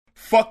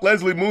fuck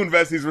Leslie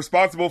Moonves. He's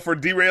responsible for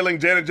derailing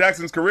Janet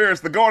Jackson's career.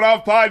 It's the Going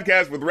Off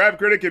podcast with rap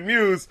critic and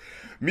Muse.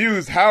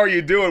 Muse, how are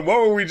you doing?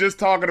 What were we just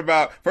talking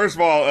about? First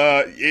of all,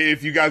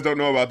 if you guys don't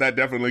know about that,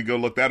 definitely go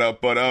look that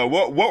up. But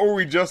what were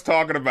we just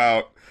talking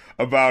about?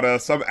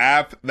 About some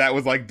app that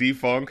was like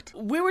defunct?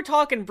 We were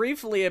talking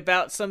briefly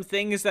about some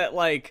things that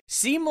like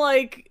seemed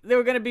like they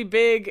were gonna be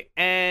big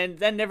and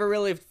then never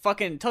really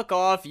fucking took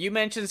off. You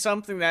mentioned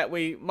something that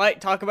we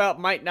might talk about,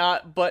 might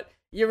not, but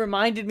you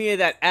reminded me of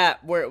that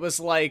app where it was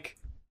like,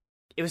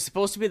 it was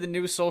supposed to be the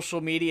new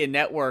social media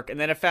network, and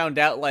then I found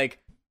out like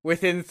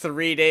within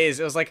 3 days,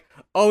 it was like,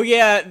 oh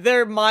yeah,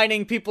 they're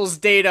mining people's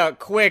data.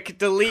 Quick,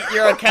 delete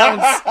your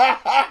accounts.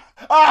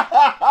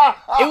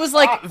 It was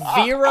like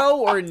Vero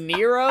or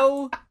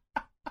Nero.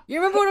 You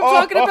remember what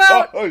I'm talking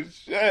about? Oh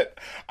shit.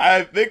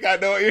 I think I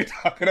know what you're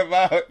talking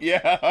about.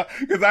 Yeah.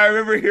 Because I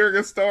remember hearing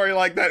a story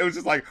like that. It was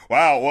just like,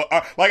 wow.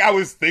 Well, like I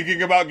was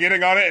thinking about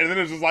getting on it, and then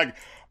it was just like,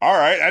 all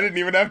right, I didn't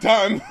even have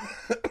time.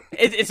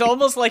 It's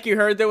almost like you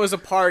heard there was a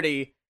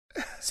party.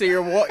 So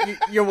you're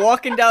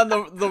walking down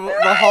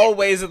the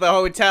hallways of the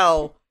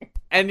hotel,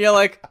 and you're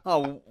like,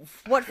 oh,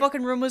 what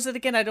fucking room was it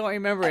again? I don't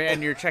remember.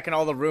 And you're checking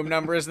all the room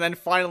numbers, and then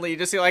finally you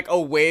just see like a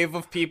wave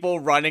of people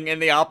running in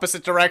the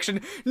opposite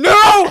direction.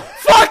 No!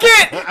 Fuck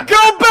it!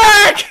 Go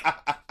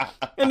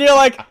back! And you're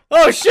like,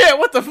 oh shit,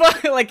 what the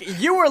fuck? Like,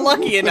 you were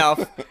lucky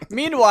enough.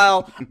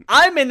 Meanwhile,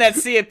 I'm in that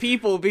sea of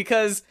people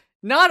because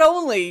not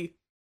only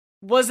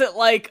was it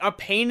like a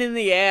pain in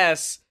the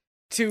ass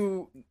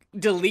to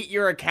delete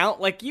your account,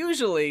 like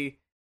usually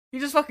you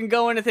just fucking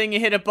go in a thing, you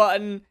hit a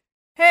button,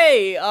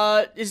 hey,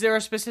 is there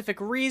a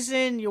specific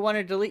reason you want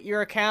to delete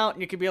your account?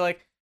 And you could be like,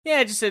 yeah,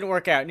 it just didn't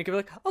work out. And you could be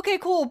like, okay,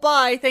 cool,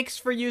 bye, thanks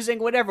for using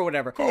whatever.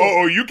 Cool.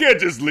 Oh, you can't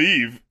just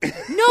leave.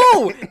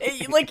 No!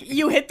 Like,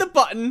 you hit the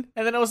button,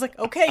 and then I was like,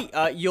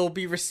 okay, you'll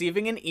be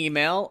receiving an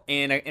email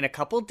in a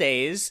couple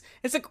days.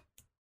 It's like,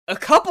 a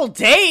couple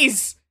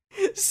days?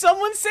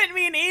 Someone sent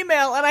me an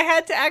email, and I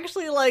had to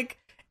actually, like,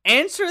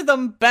 answer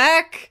them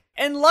back.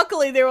 And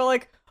luckily, they were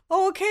like,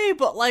 oh, okay,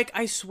 but, like,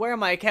 I swear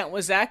my account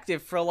was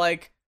active for,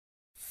 like,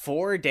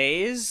 4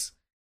 days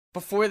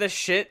before the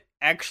shit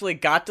actually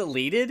got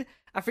deleted.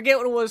 I forget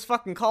what it was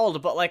fucking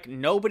called, but, like,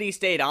 nobody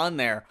stayed on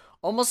there.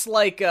 Almost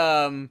like,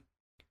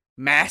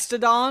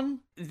 Mastodon.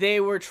 They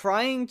were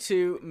trying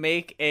to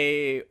make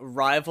a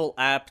rival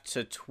app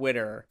to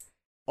Twitter.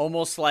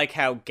 Almost like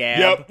how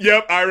Gab...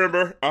 Yep, I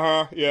remember.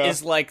 Yeah.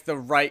 Is, like, the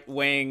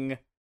right-wing,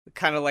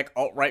 kind of like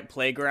alt-right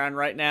playground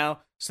right now.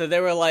 So they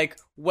were like,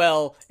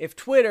 well, if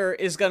Twitter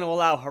is going to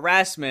allow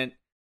harassment,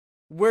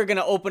 we're going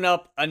to open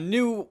up a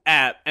new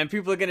app, and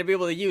people are going to be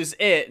able to use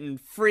it, and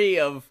free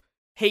of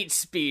hate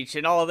speech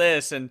and all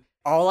this. And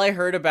all I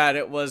heard about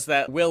it was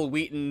that Will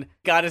Wheaton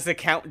got his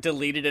account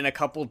deleted in a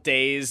couple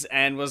days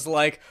and was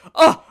like,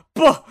 oh,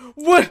 but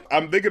what?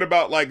 I'm thinking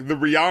about, like, the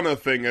Rihanna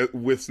thing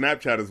with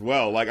Snapchat as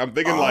well. Like, I'm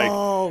thinking,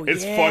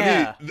 it's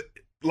funny.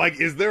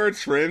 Like, is there a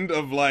trend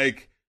of,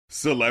 like,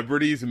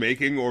 celebrities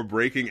making or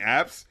breaking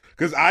apps?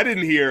 Because I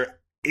didn't hear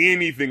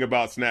anything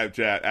about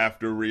Snapchat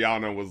after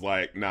Rihanna was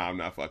like, nah, I'm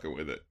not fucking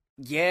with it.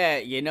 Yeah,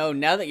 you know,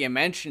 now that you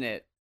mention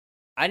it,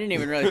 I didn't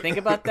even really think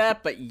about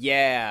that, but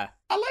yeah.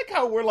 I like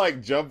how we're,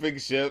 like, jumping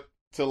ship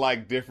to,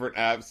 like, different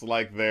apps,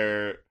 like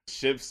they're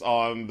ships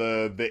on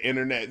the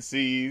internet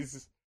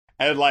seas.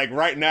 And, like,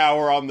 right now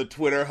we're on the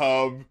Twitter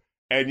hub,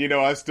 and, you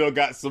know, I still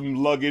got some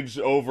luggage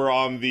over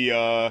on the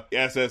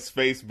SS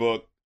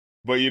Facebook.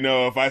 But, you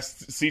know, if I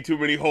see too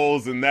many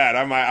holes in that,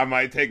 I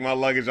might take my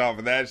luggage off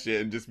of that shit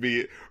and just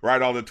be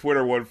right on the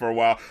Twitter one for a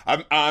while.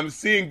 I'm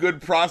seeing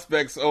good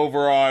prospects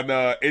over on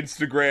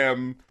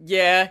Instagram.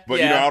 Yeah,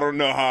 but, you know, I don't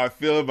know how I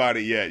feel about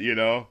it yet, you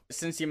know?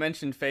 Since you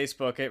mentioned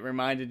Facebook, it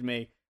reminded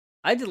me.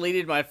 I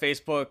deleted my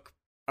Facebook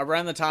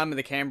around the time of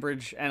the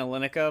Cambridge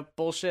Analytica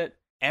bullshit.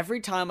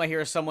 Every time I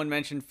hear someone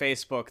mention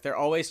Facebook, they're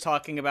always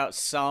talking about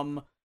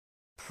some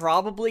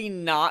probably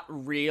not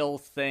real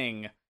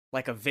thing,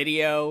 like a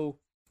video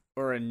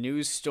or a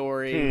news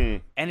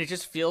story, and it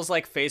just feels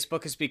like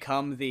Facebook has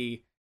become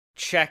the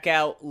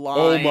checkout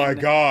line. Oh my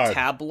god,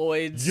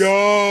 tabloids.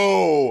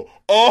 Yo,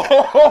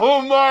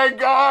 oh my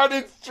god,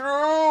 it's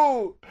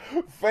true.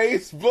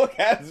 Facebook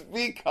has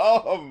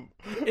become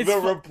the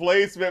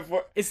replacement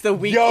for. It's the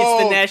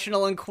It's the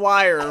National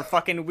Enquirer,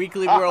 fucking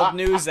Weekly World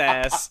News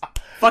ass.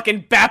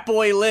 Fucking Bat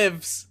Boy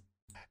lives.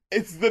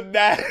 It's the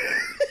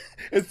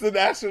It's the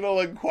National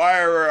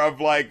Enquirer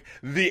of, like,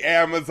 the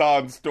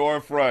Amazon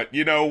storefront,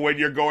 you know, when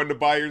you're going to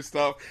buy your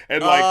stuff,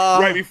 and, like,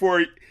 right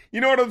before,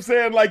 you know what I'm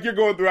saying? Like, you're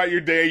going throughout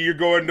your day, you're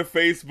going to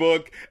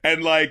Facebook,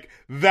 and, like,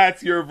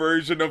 that's your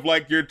version of,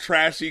 like, your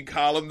trashy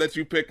column that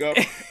you pick up,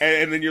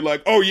 and then you're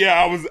like, oh,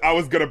 yeah, I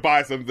was gonna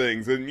buy some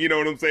things, and you know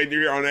what I'm saying?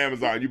 You're here on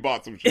Amazon, you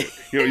bought some shit,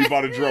 you know, you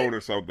bought a drone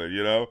or something,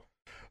 you know?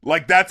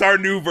 Like, that's our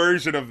new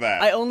version of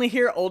that. I only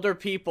hear older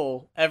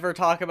people ever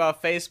talk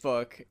about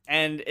Facebook,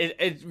 and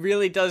it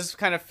really does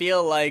kind of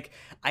feel like,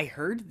 I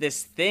heard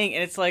this thing,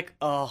 and it's like,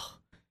 oh,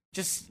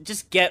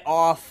 just get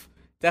off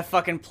that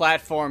fucking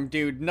platform,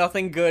 dude.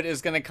 Nothing good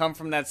is gonna come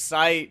from that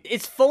site.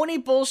 It's phony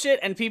bullshit,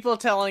 and people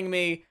telling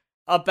me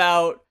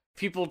about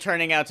people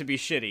turning out to be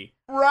shitty.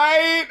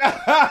 Right?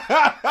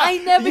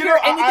 I never hear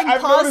anything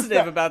I've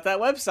positive about that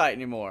website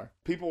anymore.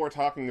 People were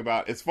talking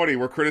about, it's funny,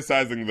 we're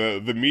criticizing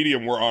the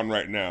medium we're on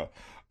right now.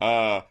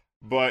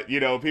 But,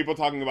 people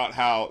talking about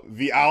how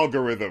the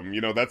algorithm,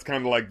 that's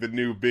kind of like the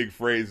new big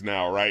phrase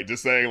now, right?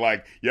 Just saying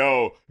like,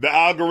 yo, the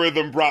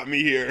algorithm brought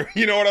me here.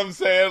 You know what I'm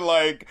saying?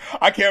 Like,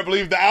 I can't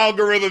believe the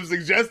algorithm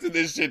suggested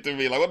this shit to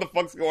me. Like, what the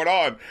fuck's going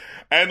on?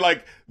 And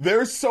like,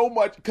 there's so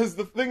much, because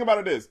the thing about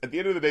it is, at the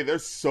end of the day,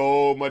 there's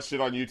so much shit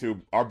on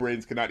YouTube, our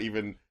brains cannot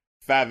even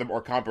fathom or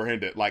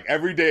comprehend it. Like,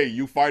 every day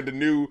you find a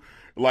new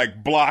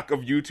like block of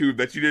YouTube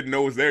that you didn't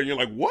know was there, and you're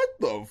like, what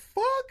the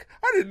fuck?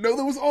 I didn't know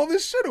there was all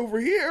this shit over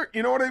here.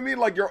 You know what I mean?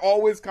 Like, you're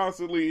always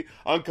constantly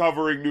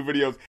uncovering new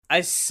videos.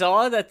 I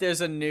saw that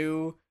there's a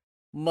new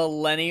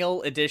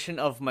millennial edition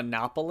of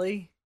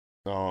Monopoly.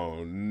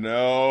 Oh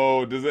no.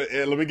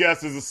 Let me guess,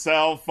 there's a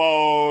cell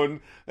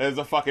phone, there's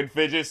a fucking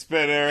fidget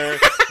spinner,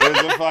 there's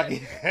a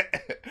fucking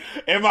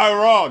am I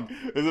wrong?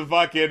 There's a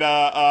fucking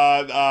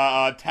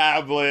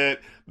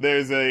tablet,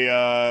 there's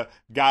a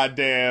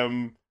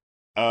goddamn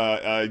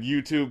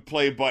YouTube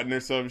play button or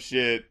some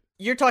shit.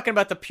 You're talking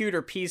about the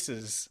pewter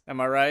pieces,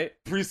 am I right?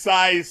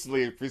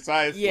 Precisely.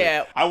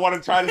 Yeah. I want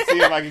to try to see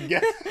if I can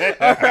get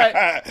it. All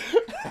right.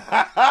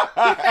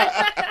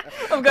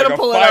 I'm gonna like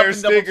pull a it up fire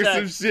and double stick or check.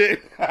 some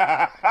shit.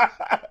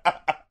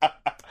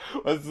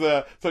 What's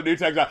some new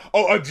tech?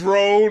 Oh, a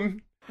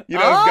drone. It's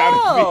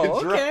gotta be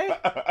a drone. Okay.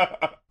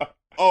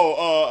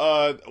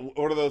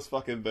 What are those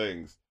fucking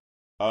things?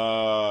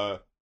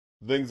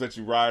 Things that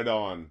you ride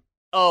on.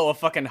 Oh, a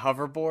fucking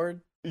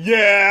hoverboard?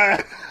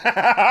 Yeah!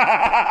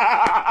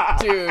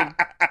 Dude,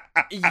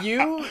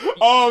 you...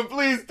 Oh,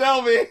 please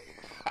tell me!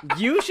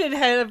 You should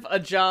have a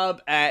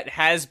job at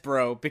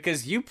Hasbro,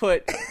 because you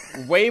put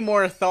way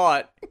more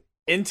thought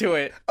into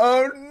it.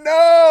 Oh,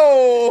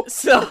 no!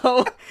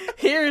 So,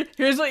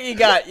 here's what you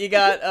got. You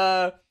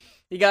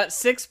got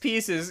 6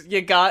 pieces.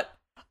 You got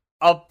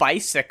a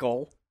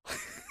bicycle.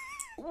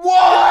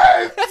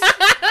 What?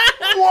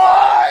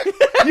 What?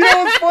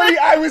 What's funny?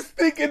 I was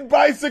thinking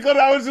bicycle, and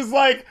I was just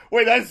like,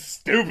 wait, that's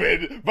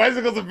stupid.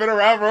 Bicycles have been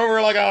around for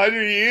over like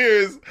 100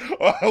 years.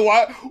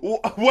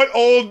 What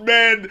old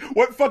man,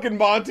 what fucking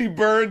Monty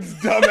Burns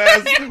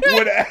dumbass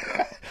would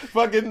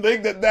fucking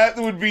think that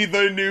would be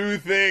the new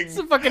thing? It's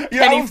a fucking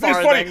penny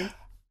farthing.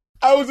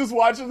 I was just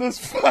watching this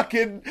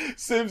fucking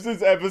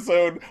Simpsons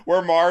episode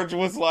where Marge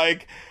was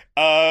like,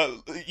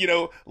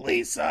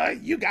 Lisa,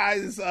 you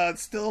guys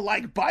still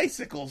like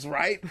bicycles,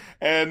 right?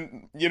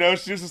 And she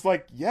was just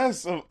like,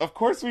 yes, of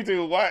course we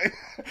do. Why?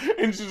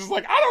 And she's just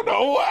like, I don't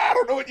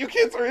know what you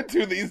kids are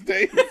into these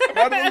days. I'm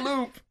out of the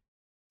loop.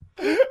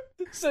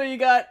 So you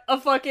got a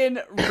fucking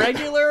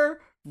regular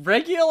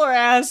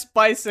ass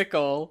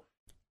bicycle.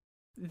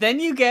 Then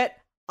you get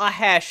a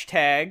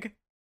hashtag.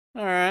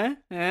 All right,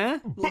 yeah.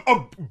 Boo!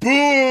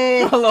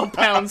 A little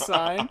pound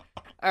sign.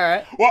 All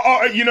right.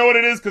 Well, you know what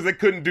it is? Because they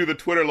couldn't do the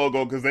Twitter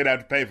logo because they'd have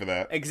to pay for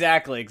that.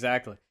 Exactly.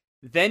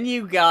 Then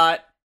you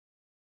got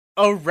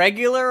a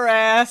regular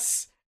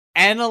ass,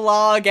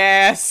 analog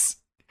ass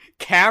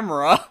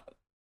camera.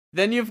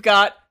 Then you've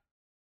got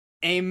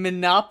a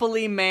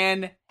Monopoly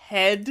Man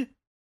head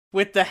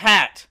with the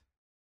hat.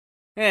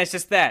 Yeah, it's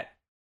just that.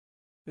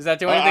 Does that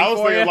do anything for you? I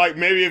was thinking, like,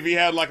 maybe if he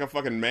had, like, a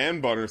fucking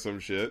man bun or some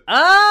shit.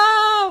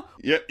 Oh!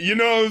 Yeah, you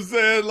know what I'm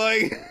saying?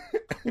 Like...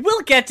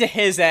 We'll get to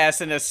his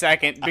ass in a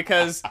second,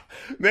 because...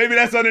 Maybe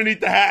that's underneath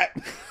the hat.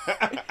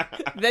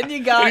 Then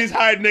you got... And he's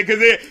hiding it, because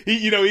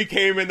he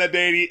came in that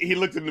day and he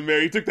looked in the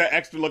mirror. He took that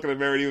extra look in the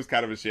mirror and he was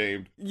kind of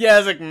ashamed. Yeah, I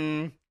was like,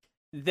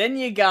 Then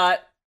you got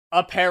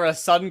a pair of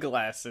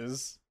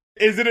sunglasses.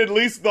 Is it at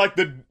least, like,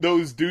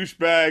 those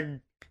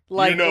douchebag...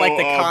 Like the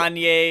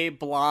Kanye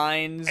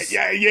blinds.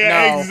 Yeah,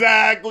 No.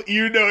 Exactly.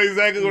 You know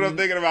exactly what I'm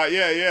thinking about.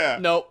 Yeah.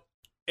 Nope.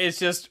 It's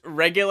just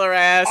regular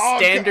ass,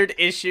 standard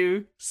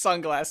issue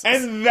sunglasses.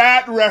 And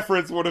that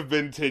reference would have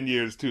been 10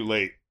 years too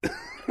late.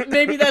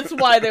 Maybe that's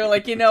why they were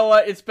like, you know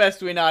what? It's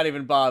best we not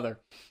even bother.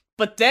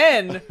 But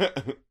then,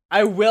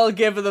 I will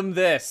give them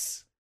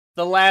this.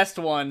 The last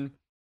one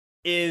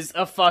is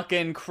a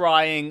fucking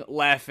crying,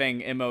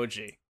 laughing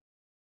emoji.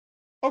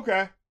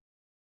 Okay.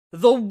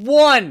 The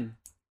one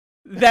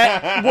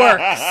that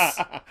works.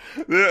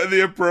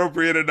 The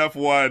appropriate enough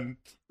one.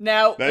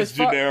 Now, that's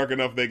generic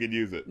enough they can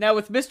use it. Now,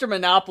 with Mr.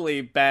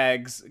 Monopoly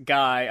Bags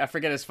guy, I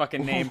forget his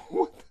fucking name.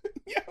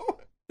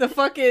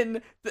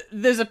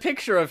 There's a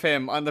picture of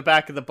him on the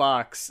back of the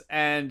box,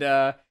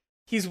 and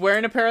he's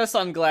wearing a pair of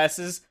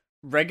sunglasses,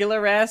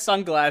 regular ass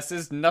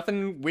sunglasses,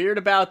 nothing weird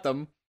about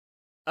them.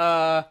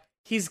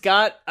 He's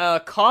got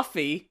a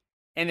coffee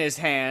in his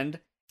hand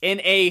in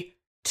a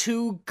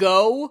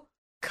to-go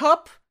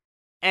cup,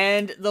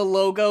 and the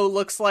logo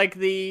looks like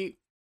the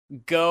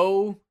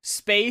Go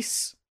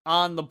space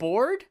on the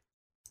board.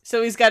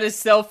 So he's got his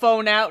cell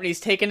phone out and he's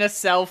taking a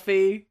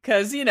selfie,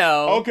 cause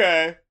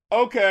Okay.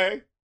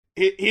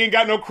 He ain't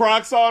got no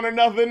Crocs on or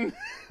nothing.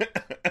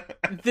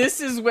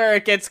 This is where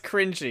it gets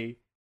cringy.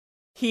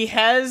 He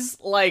has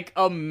like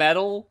a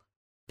medal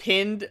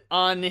pinned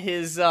on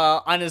his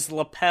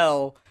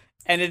lapel,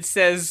 and it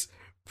says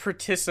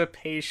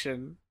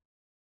participation.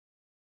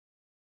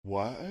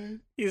 What?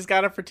 He's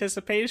got a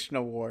participation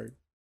award.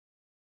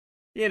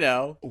 You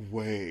know.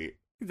 Wait.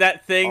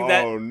 That thing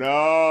that... Oh, no.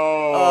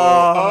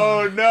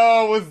 Oh,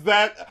 no. Was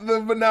that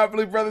the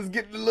Monopoly Brothers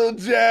getting a little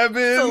jab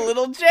in? It's a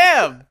little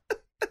jab.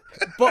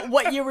 But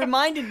what you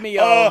reminded me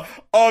of...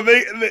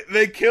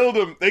 They killed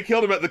him. They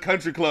killed him at the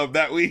country club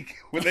that week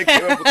when they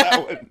came up with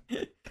that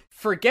one.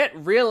 Forget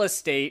real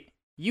estate.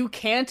 You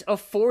can't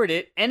afford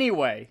it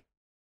anyway.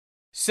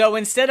 So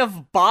instead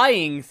of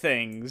buying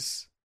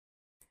things,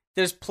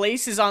 there's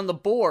places on the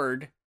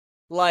board,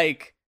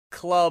 like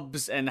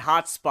clubs and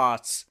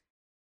hotspots,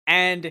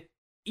 and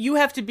you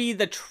have to be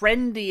the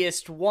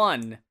trendiest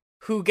one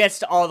who gets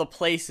to all the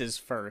places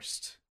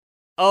first.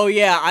 Oh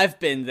yeah, I've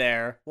been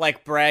there,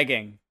 like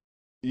bragging.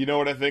 You know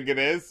what I think it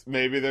is?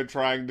 Maybe they're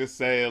trying to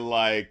say,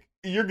 like,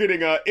 you're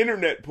getting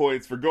internet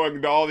points for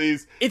going to all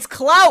these... It's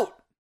clout!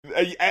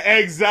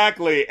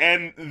 Exactly,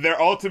 and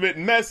their ultimate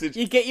message...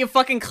 You get your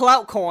fucking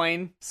clout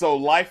coin. So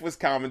life was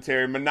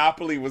commentary,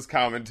 Monopoly was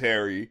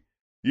commentary,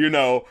 you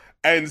know,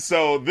 and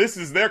so this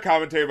is their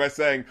commentary by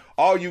saying,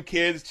 all you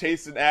kids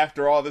chasing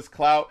after all this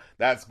clout,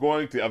 that's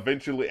going to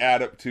eventually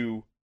add up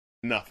to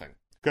nothing.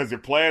 Because you're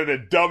playing a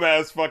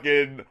dumbass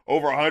fucking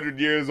over 100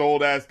 years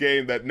old ass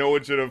game that no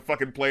one should have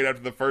fucking played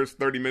after the first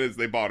 30 minutes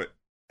they bought it.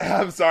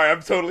 I'm sorry,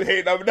 I'm totally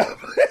hating on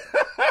Monopoly.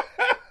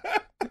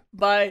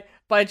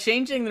 By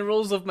changing the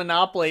rules of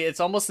Monopoly, it's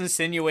almost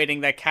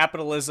insinuating that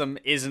capitalism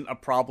isn't a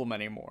problem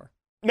anymore.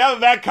 Now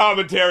that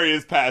commentary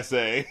is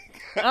passé.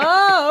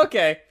 Oh,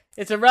 okay.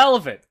 It's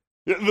irrelevant.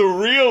 The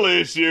real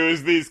issue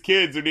is these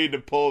kids who need to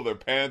pull their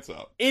pants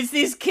up. It's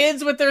these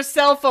kids with their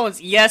cell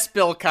phones. Yes,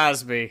 Bill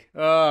Cosby.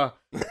 You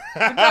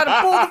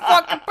gotta pull the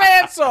fucking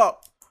pants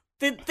up.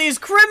 These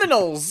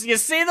criminals, you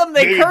see them?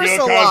 They Maybe curse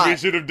Bill a lot. Cosby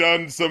should have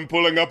done some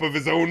pulling up of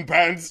his own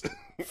pants.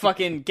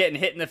 Fucking getting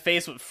hit in the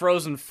face with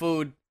frozen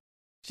food.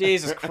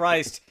 Jesus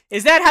Christ.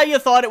 Is that how you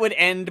thought it would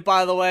end,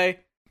 by the way?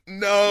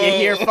 No. You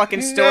hear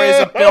fucking stories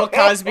of Bill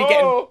Cosby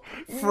getting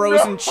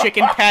frozen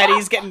chicken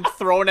patties getting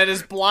thrown at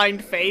his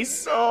blind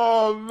face.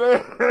 Oh,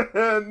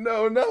 man.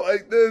 No, not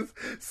like this.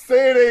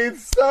 Say it ain't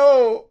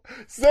so.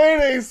 Say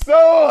it ain't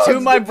so. To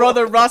my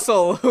brother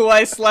Russell, who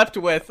I slept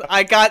with,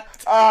 I got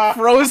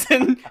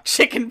frozen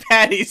chicken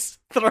patties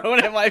thrown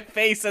at my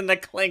face in the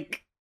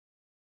clink.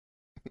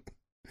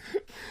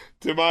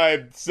 To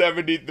my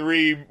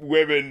 73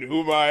 women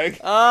whom I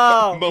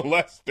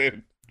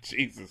molested.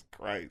 Jesus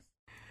Christ.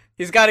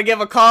 He's got to give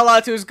a call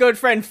out to his good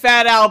friend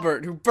Fat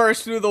Albert, who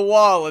burst through the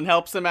wall and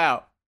helps him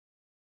out.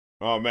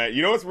 Oh, man.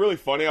 You know what's really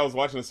funny? I was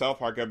watching a South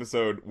Park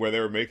episode where they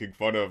were making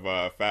fun of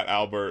Fat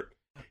Albert.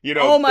 You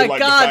know, oh my like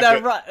God,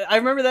 I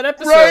remember that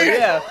episode, right?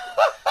 Yeah.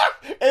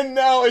 And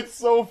now it's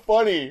so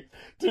funny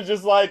to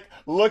just, like,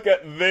 look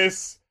at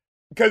this.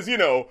 Because, you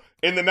know,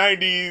 in the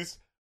 90s,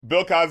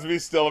 Bill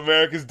Cosby's still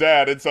America's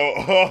dad, and so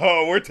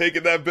we're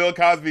taking that Bill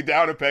Cosby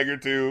down a peg or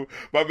two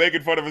by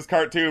making fun of his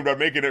cartoon, by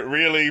making it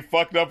really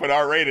fucked up and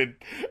R-rated.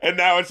 And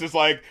now it's just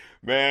like,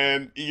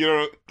 man,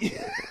 you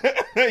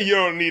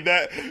don't need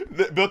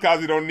that. Bill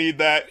Cosby don't need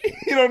that.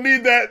 You don't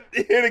need that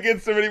hit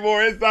against him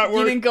anymore. It's not worth.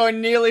 You didn't go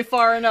nearly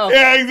far enough.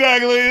 Yeah,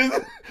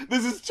 exactly.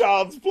 This is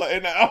child's play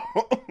now.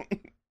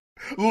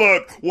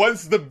 Look,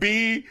 once the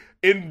B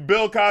in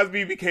Bill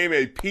Cosby became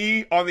a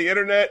P on the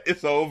internet,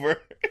 it's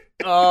over.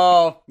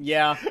 Oh,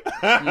 yeah.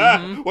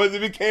 Mm-hmm. Once it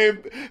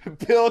became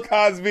Bill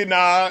Cosby,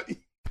 nah,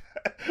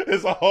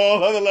 it's a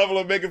whole other level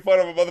of making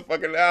fun of a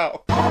motherfucker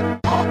now.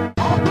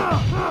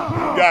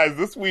 Guys,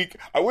 this week,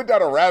 I went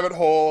down a rabbit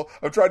hole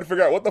of trying to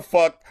figure out what the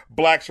fuck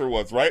Blacksher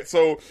was, right?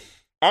 So,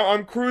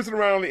 I'm cruising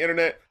around on the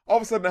internet, all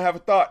of a sudden I have a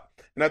thought,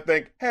 and I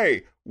think,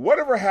 hey,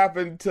 whatever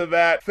happened to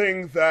that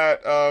thing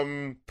that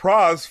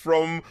Praz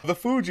from the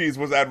Fugees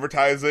was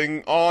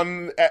advertising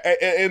on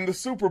in the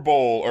Super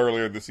Bowl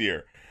earlier this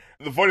year?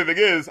 The funny thing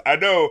is, I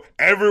know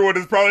everyone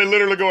is probably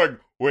literally going,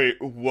 wait,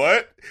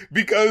 what?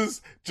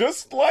 Because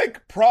just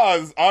like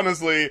Praz,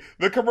 honestly,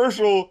 the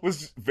commercial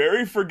was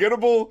very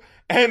forgettable,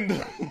 and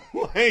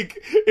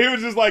like it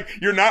was just like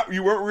you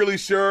weren't really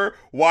sure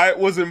why it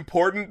was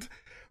important.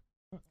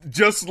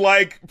 Just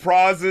like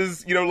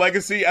Praz's,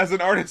 legacy as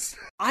an artist.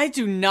 I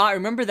do not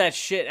remember that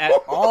shit at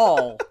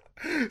all.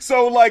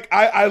 So, like,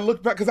 I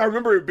look back, because I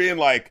remember it being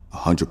like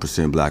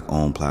 100%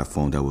 black-owned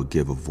platform that will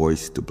give a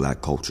voice to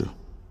black culture,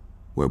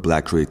 where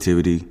black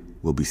creativity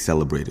will be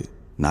celebrated,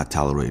 not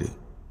tolerated,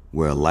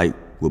 where a light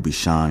will be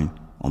shined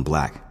on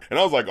black. And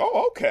I was like,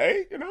 oh,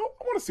 okay, I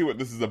want to see what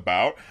this is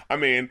about. I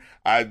mean,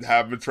 I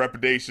have my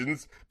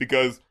trepidations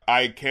because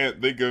I can't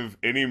think of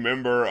any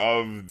member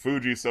of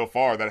Fuji so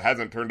far that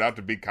hasn't turned out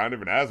to be kind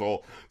of an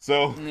asshole.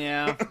 So,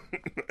 yeah.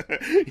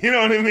 You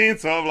know what I mean?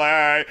 So I'm like, all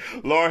right,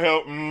 Lord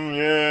help,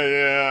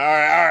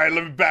 yeah, all right,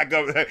 let me back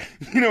up.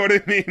 You know what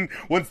I mean?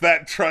 Once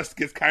that trust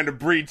gets kind of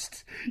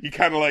breached, you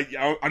kind of like,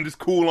 I'm just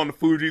cool on the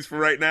Fugees for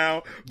right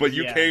now, but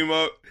you came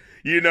up,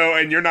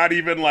 and you're not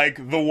even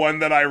like the one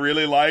that I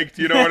really liked,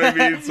 you know what I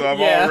mean? So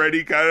I'm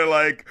already kind of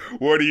like,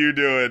 what are you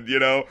doing,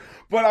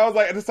 But I was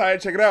like, I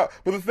decided to check it out.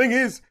 But the thing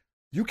is,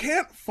 you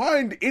can't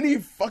find any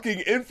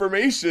fucking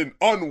information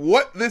on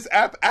what this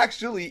app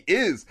actually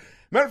is.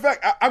 Matter of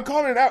fact, I'm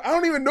calling it an app. I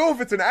don't even know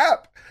if it's an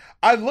app.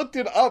 I looked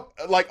it up,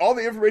 like, all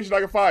the information I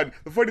could find.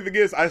 The funny thing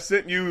is, I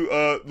sent you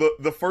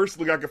the first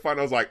link I could find.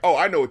 I was like, oh,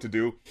 I know what to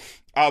do.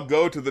 I'll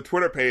go to the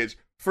Twitter page.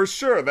 For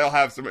sure, they'll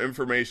have some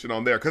information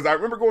on there. Because I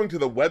remember going to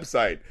the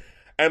website,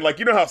 and, like,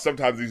 you know how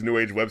sometimes these new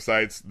age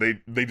websites,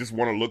 they just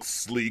want to look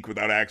sleek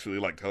without actually,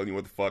 like, telling you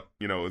what the fuck,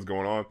 is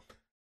going on.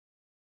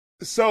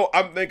 So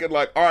I'm thinking,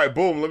 like, all right,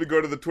 boom, let me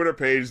go to the Twitter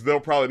page. They'll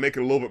probably make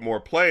it a little bit more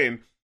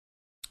plain.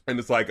 And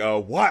it's like,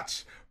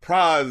 watch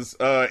Praz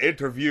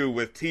interview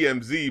with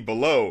TMZ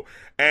below.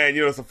 And,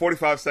 it's a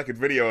 45-second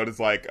video, and it's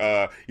like,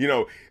 and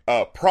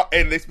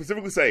they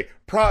specifically say,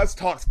 Praz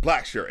talks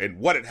Blackshirt and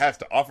what it has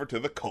to offer to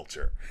the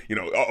culture.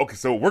 Okay,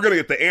 so we're going to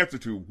get the answer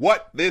to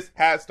what this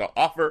has to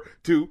offer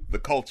to the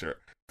culture.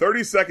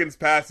 30 seconds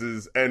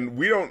passes, and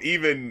we don't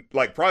even,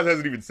 like, Praz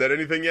hasn't even said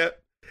anything yet.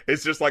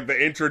 It's just like the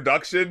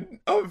introduction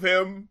of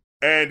him.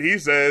 And he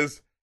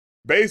says,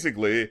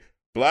 basically,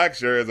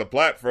 Blackshirt is a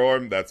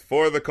platform that's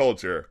for the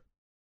culture.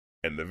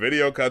 And the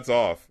video cuts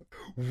off.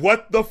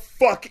 What the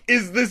fuck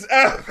is this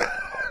app?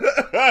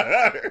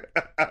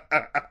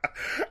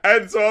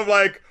 And so I'm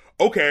like,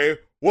 okay,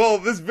 well,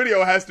 this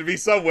video has to be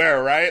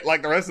somewhere, right?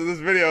 Like the rest of this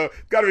video,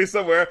 it's gotta be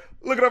somewhere.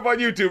 Look it up on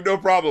YouTube, no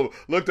problem.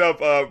 Looked up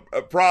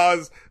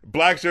Praz,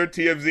 Blackshirt,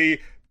 TMZ,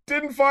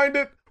 didn't find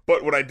it.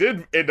 But what I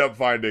did end up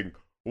finding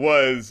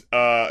was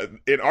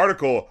an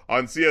article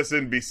on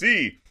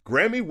CSNBC,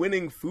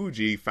 Grammy-winning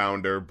Fuji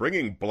founder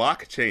bringing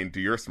blockchain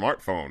to your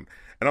smartphone.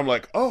 And I'm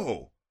like,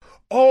 oh,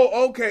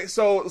 okay,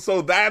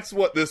 so that's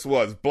what this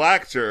was.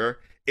 Blackshirt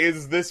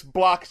is this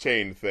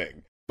blockchain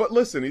thing. But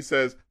listen, he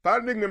says,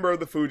 founding member of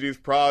the Fugees,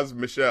 Praz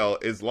Michelle,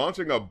 is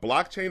launching a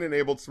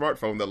blockchain-enabled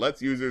smartphone that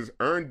lets users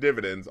earn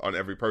dividends on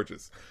every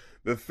purchase.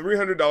 The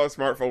 $300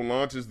 smartphone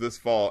launches this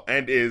fall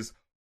and is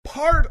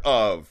part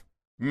of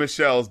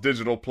Michelle's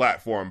digital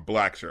platform,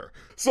 Blackshirt.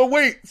 So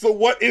wait, so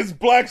what is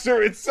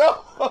Blackshirt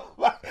itself?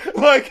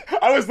 Like,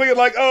 I was thinking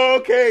like, oh,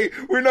 okay,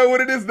 we know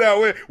what it is now.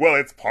 Well,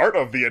 it's part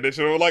of the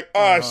initiative. Like,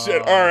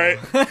 shit, all right.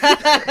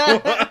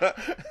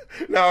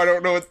 Now I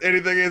don't know what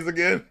anything is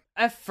again.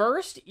 At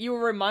first, you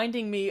were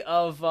reminding me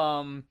of,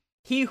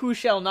 He Who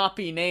Shall Not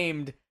Be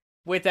Named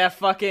with that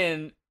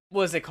fucking,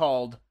 what is it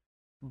called?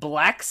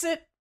 Blacksit?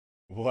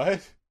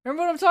 What?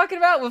 Remember what I'm talking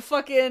about? With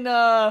fucking,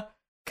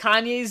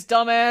 Kanye's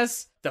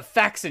dumbass? The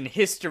facts in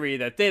history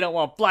that they don't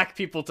want black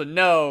people to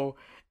know.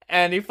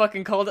 And he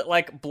fucking called it,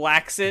 like,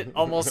 Blacksit,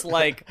 almost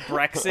like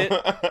Brexit.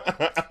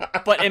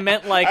 But it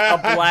meant, like, a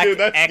black Dude,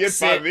 that's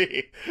exit.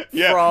 Me.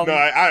 Yeah, from... no,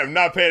 I am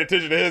not paying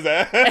attention to his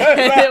ass.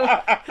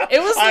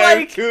 it was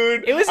like,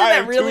 it was in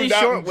that really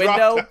short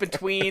window dropped.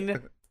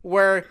 between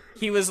where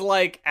he was,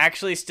 like,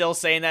 actually still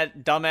saying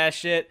that dumbass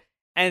shit.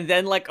 And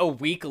then, like, a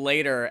week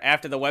later,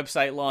 after the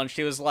website launched,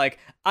 he was like,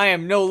 I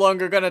am no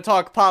longer gonna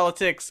talk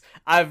politics.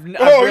 I've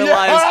realized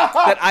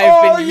that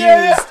I've been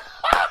used.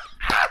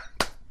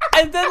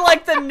 And then,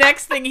 like, the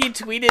next thing he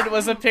tweeted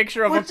was a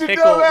picture of a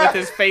pickle with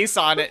his face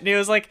on it. And he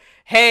was like,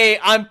 hey,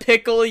 I'm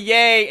Pickle,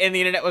 yay. And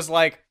the internet was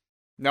like,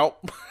 nope.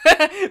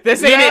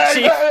 This ain't it,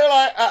 Chief.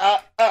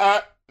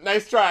 Like,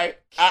 nice try.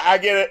 I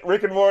get it.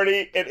 Rick and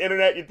Morty and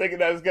internet, you're thinking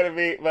that was gonna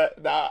be,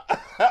 but nah.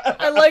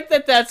 I like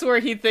that that's where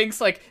he thinks,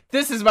 like,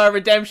 this is my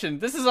redemption.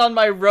 This is on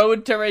my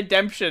road to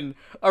redemption.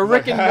 A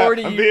Rick and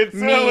Morty I'm being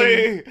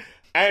silly.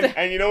 meme.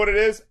 And you know what it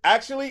is?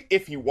 Actually,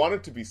 if he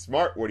wanted to be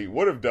smart, what he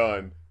would have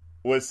done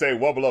was say,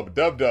 wubble up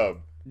dub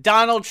dub.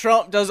 Donald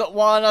Trump doesn't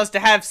want us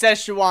to have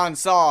Szechuan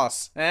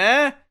sauce.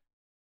 Eh?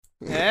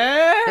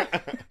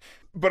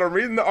 But I'm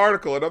reading the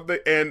article,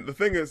 and the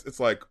thing is, it's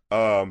like,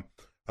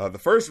 the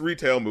first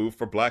retail move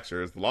for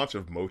Blackshirt is the launch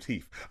of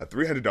Motif, a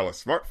 $300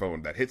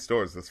 smartphone that hit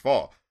stores this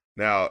fall.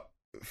 Now,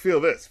 feel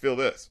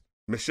this.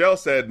 Michelle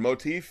said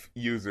Motif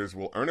users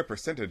will earn a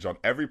percentage on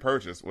every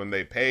purchase when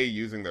they pay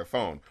using their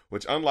phone,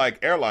 which, unlike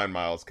airline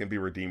miles, can be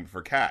redeemed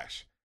for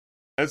cash.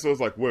 And so it's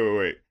like,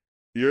 wait.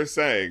 You're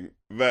saying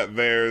that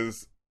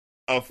there's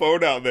a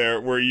phone out there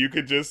where you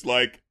could just,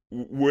 like,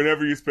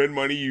 whenever you spend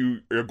money, you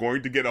are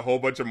going to get a whole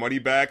bunch of money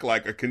back,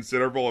 like a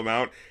considerable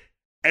amount,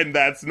 and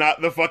that's not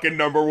the fucking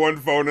number one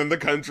phone in the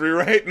country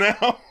right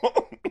now?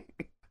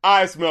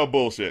 I smell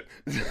bullshit.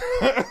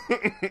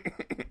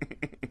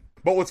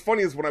 But what's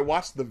funny is when I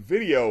watched the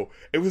video,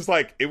 it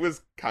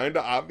was kind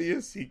of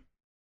obvious he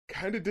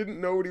kind of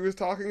didn't know what he was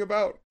talking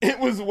about. It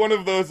was one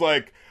of those,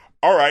 like,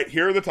 all right,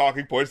 here are the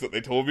talking points that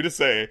they told me to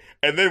say.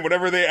 And then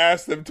whenever they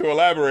asked him to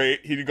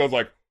elaborate, he goes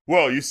like,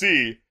 well, you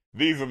see,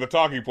 these are the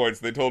talking points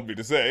they told me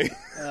to say.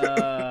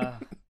 And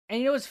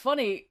you know what's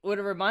funny? What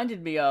it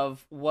reminded me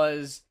of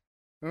was,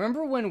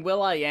 remember when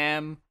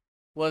will.i.am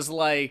was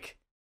like,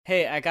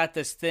 hey, I got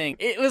this thing.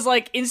 It was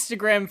like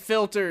Instagram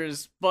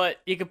filters, but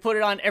you could put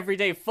it on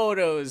everyday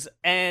photos,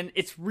 and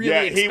it's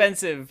really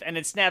expensive, and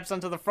it snaps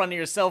onto the front of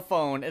your cell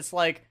phone. It's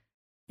like,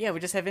 yeah, we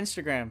just have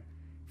Instagram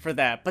for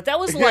that. But that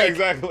was like, yeah,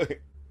 exactly.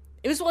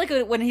 It was like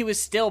when he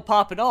was still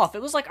popping off.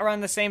 It was like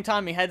around the same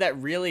time he had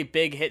that really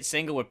big hit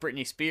single with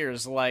Britney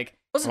Spears. Like,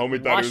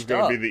 Homie thought he was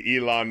going to be the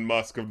Elon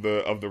Musk of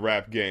the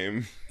rap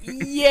game.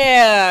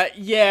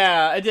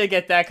 Yeah, I did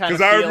get that kind of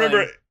feeling. Because I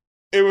remember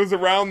it was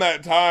around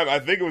that time, I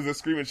think it was a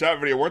Scream and Shout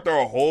video, weren't there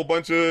a whole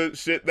bunch of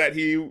shit that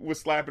he was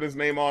slapping his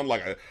name on?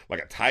 Like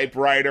a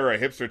typewriter, a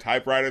hipster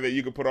typewriter that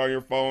you could put on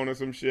your phone or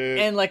some shit?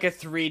 And like a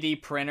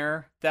 3D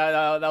printer.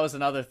 That was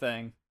another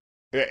thing.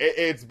 Yeah,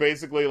 it's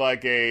basically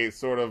like a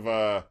sort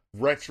of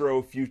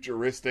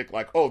retro-futuristic,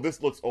 like, oh,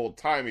 this looks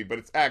old-timey, but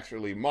it's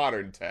actually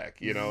modern tech,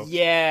 you know?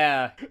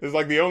 Yeah. It's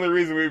like the only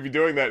reason we'd be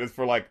doing that is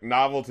for, like,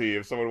 novelty,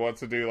 if someone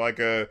wants to do, like,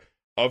 a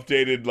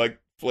updated, like,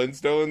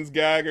 Flintstones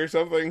gag or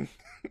something.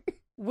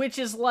 Which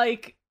is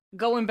like,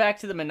 going back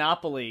to the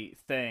Monopoly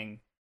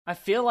thing, I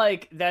feel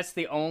like that's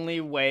the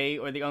only way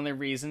or the only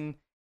reason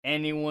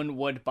anyone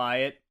would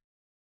buy it.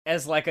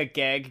 As like a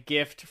gag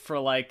gift for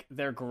like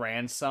their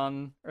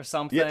grandson or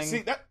something. Yeah,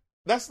 see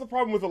that's the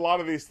problem with a lot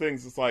of these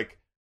things. It's like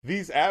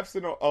these apps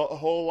and a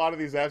whole lot of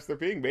these apps, they're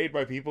being made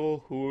by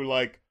people who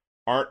like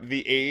aren't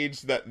the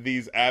age that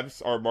these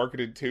apps are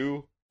marketed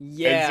to.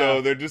 Yeah. And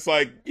so they're just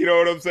like, you know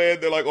what I'm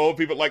saying? They're like old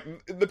people, like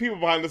the people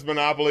behind this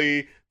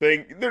Monopoly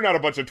thing. They're not a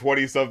bunch of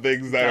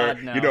 20-somethings that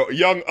are, you know,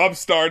 young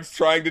upstarts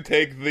trying to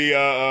take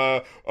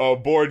the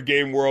board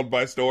game world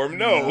by storm.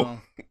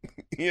 No.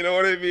 You know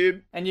what I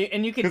mean? And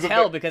you can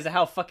tell because of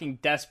how fucking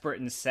desperate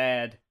and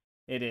sad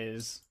it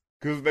is.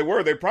 Because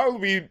they'd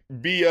probably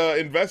be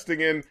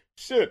investing in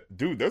shit,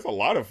 dude. There's a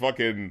lot of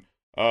fucking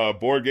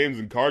board games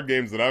and card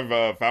games that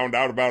I've found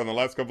out about in the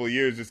last couple of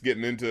years, just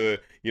getting into,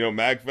 you know,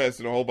 MagFest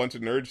and a whole bunch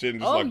of nerd shit,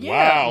 and just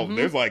wow,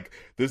 there's like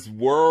this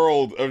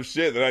world of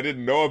shit that I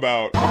didn't know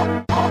about.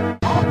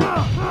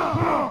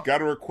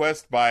 Got a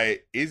request by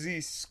Izzy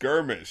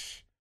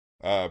Skirmish,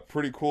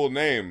 pretty cool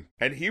name,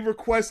 and he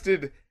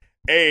requested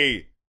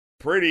a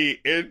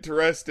pretty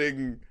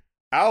interesting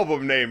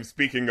album name.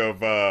 Speaking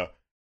of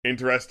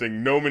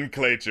interesting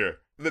nomenclature,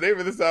 the name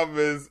of this album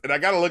is, and I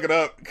gotta look it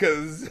up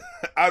because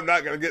I'm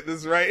not gonna get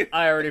this right.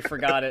 I already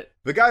forgot it.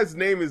 The guy's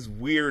name is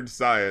Weerd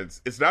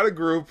Science. It's not a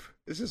group,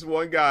 it's just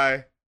one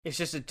guy. It's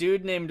just a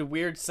dude named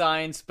Weerd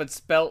Science, but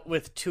spelt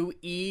with 2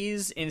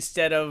 E's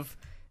instead of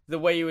the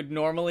way you would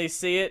normally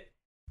see it.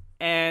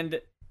 And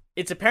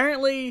it's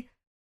apparently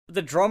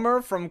the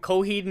drummer from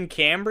Coheed and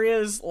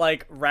Cambria's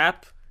like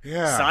rap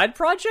side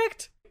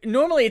project.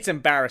 Normally it's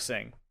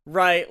embarrassing,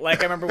 right? Like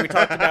I remember we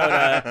talked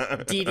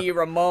about Dee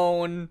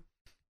Ramone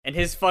and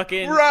his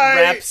fucking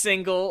rap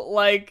single.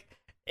 Like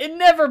it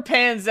never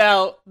pans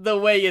out the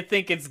way you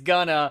think it's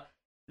gonna.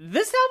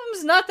 This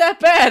album's not that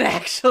bad,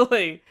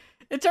 actually.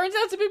 It turns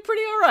out to be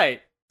pretty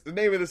alright. The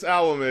name of this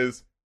album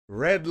is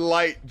Red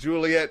Light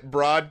Juliet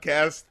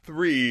Broadcast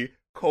 3,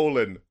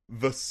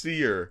 The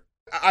Seer.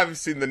 I've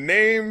seen the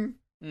name,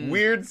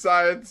 Weerd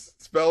Science,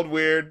 spelled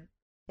weird.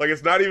 Like,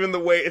 it's not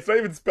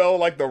even spelled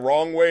like the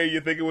wrong way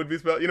you think it would be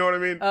spelled. You know what I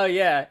mean? Oh,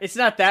 yeah. It's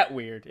not that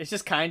weird. It's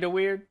just kind of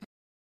weird.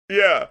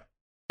 Yeah.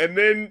 And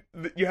then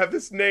you have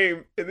this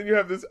name, and then you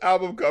have this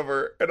album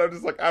cover, and I'm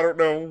just like, I don't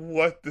know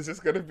what this is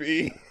going to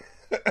be.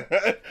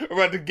 We're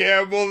about to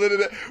gamble.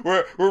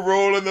 We're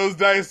rolling those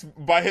dice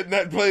by hitting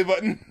that play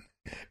button.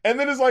 And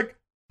then it's like,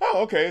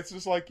 oh, okay, it's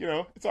just like, you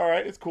know, it's all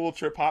right. It's cool,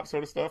 trip hop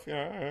sort of stuff, you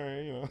know. All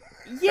right, you know.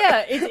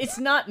 Yeah, it's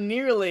not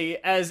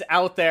nearly as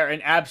out there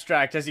and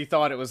abstract as you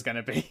thought it was going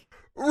to be.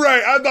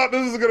 Right, I thought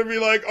this was going to be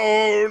like,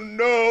 oh,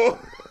 no.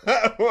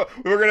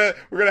 we're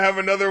gonna have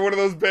another one of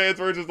those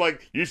bands where it's just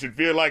like, you should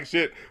feel like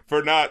shit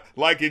for not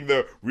liking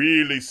the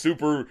really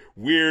super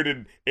weird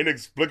and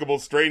inexplicable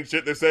strange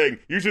shit they're saying.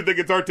 You should think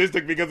it's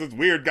artistic because it's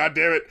weird,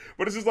 goddammit.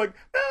 But it's just like,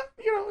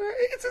 you know,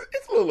 it's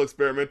a little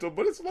experimental,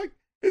 but it's like,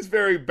 it's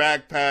very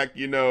backpack,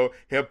 you know,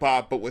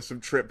 hip-hop, but with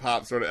some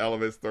trip-hop sort of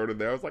elements thrown in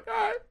there. I was like, all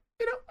right,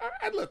 you know,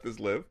 I'd let this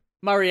live.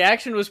 My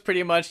reaction was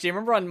pretty much, do you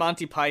remember on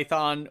Monty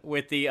Python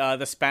with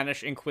the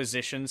Spanish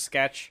Inquisition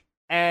sketch?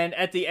 And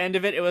at the end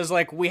of it, it was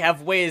like, we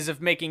have ways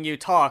of making you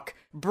talk.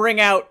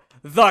 Bring out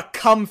the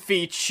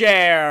comfy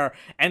chair.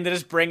 And they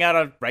just bring out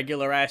a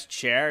regular-ass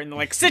chair, and they're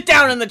like, sit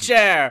down in the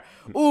chair.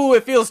 Ooh,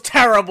 it feels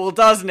terrible,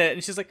 doesn't it?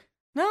 And she's like,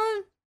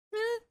 no,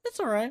 it's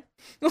all right.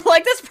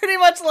 Like, that's pretty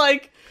much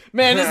like,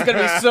 man, this is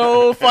gonna be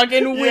so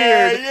fucking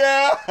weird.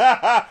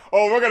 Yeah.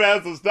 Oh, we're gonna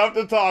have some stuff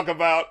to talk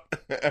about.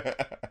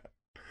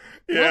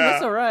 Yeah, well,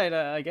 that's all right,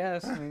 I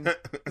guess. I mean,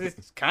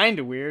 it's kind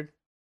of weird.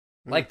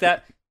 Like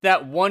that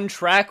one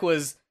track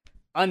was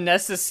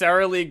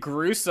unnecessarily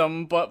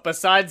gruesome, but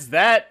besides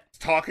that,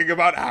 talking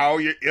about how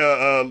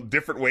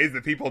different ways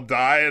that people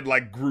die and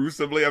like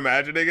gruesomely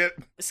imagining it.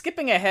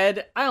 Skipping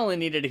ahead, I only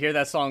needed to hear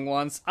that song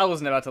once. I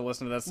wasn't about to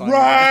listen to that song.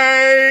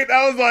 Right.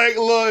 I was like,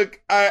 look,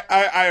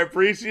 I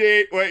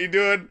appreciate what you're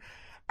doing.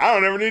 I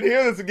don't ever need to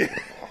hear this again.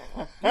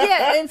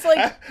 Yeah, and it's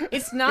like,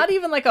 it's not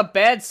even like a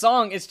bad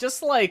song. It's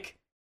just like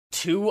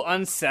too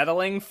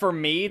unsettling for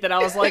me that I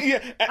was like, yeah.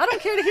 I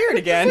don't care to hear it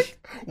again. Like,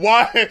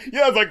 why?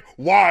 Yeah, it's like,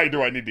 why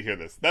do I need to hear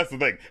this? That's the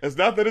thing. It's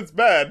not that it's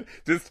bad,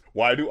 just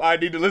why do I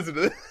need to listen to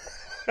this?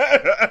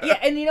 Yeah,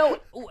 and you know,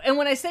 and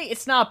when I say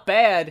it's not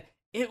bad,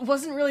 it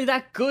wasn't really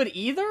that good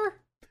either.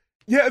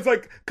 Yeah, it's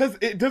like, because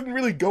it doesn't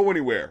really go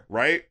anywhere,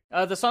 right?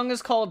 The song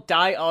is called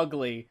Die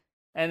Ugly,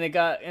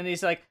 and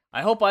he's like,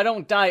 I hope I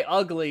don't die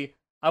ugly.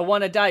 I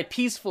want to die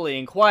peacefully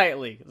and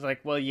quietly. It's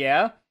like, well,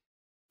 yeah,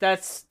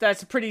 that's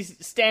a pretty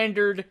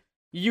standard,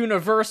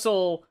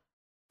 universal,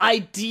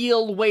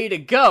 ideal way to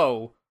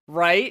go,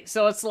 right?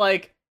 So it's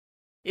like,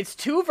 it's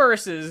 2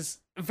 verses,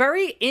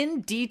 very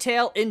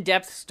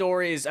in-depth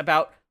stories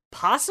about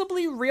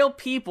possibly real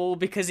people,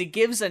 because he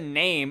gives a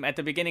name at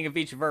the beginning of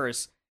each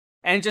verse,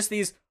 and just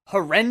these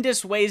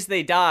horrendous ways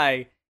they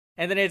die,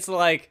 and then it's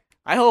like,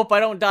 I hope I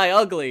don't die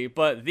ugly,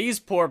 but these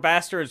poor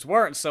bastards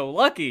weren't so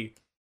lucky.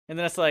 And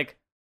then it's like,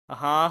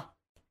 uh-huh.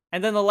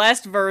 And then the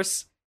last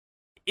verse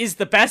is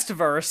the best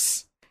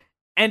verse,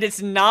 and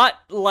it's not,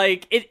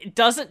 like, it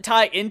doesn't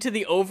tie into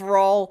the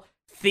overall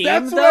theme,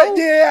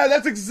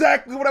 that's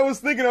exactly what I was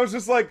thinking. I was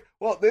just like,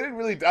 well, they didn't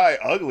really die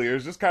ugly. It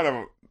was just kind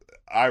of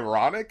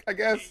ironic, I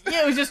guess.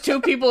 Yeah, it was just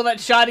 2 people that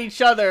shot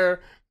each other.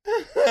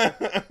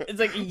 It's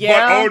like,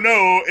 yeah. But, oh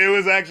no, it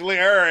was actually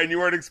her, and you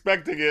weren't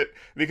expecting it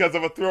because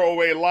of a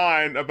throwaway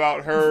line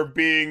about her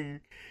being,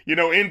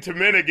 into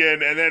men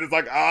again, and then it's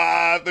like,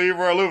 three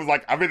for a loop. It's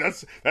like, I mean,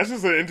 that's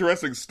just an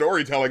interesting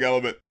storytelling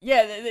element.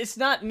 Yeah, it's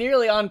not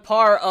nearly on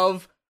par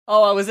of,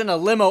 oh, I was in a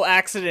limo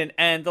accident,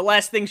 and the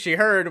last thing she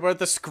heard were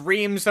the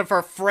screams of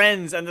her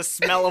friends and the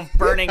smell of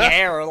burning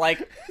hair. Like,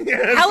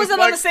 how is that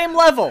on the same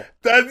level?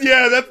 That's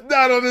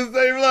not on the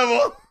same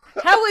level.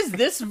 How is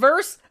this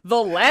verse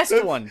the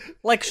last one?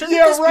 Like, shouldn't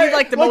this be,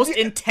 like, the most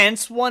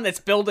intense one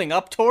that's building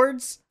up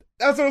towards?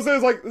 That's what I'm saying.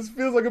 It's like, this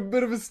feels like a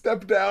bit of a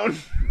step down.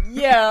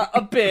 Yeah,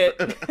 a bit.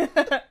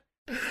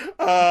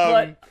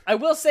 But I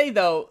will say,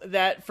 though,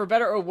 that for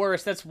better or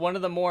worse, that's one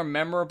of the more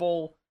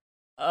memorable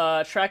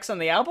tracks on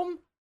the album.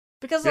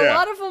 Because a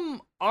lot of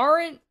them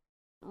aren't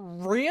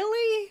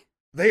really.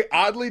 They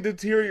oddly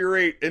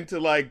deteriorate into,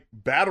 like,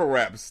 battle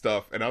rap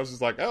stuff. And I was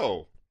just like,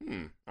 oh,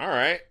 all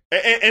right.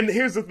 And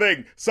here's the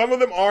thing. Some of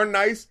them are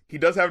nice. He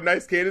does have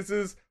nice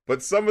cadences,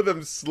 but some of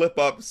them slip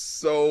up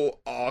so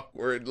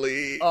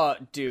awkwardly.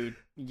 Dude,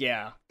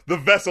 yeah. The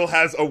vessel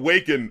has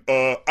awoken.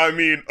 The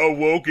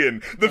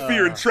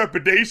fear and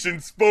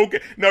trepidation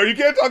spoken. No, you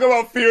can't talk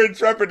about fear and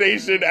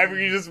trepidation after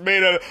you just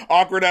made an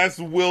awkward-ass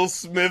Will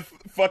Smith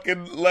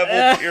fucking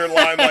level tier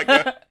line like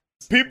that.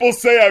 People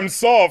say I'm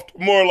soft,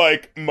 more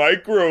like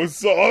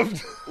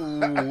Microsoft.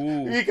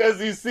 Because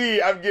you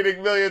see, I'm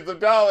getting millions of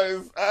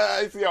dollars.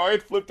 I see how I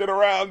flipped it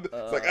around.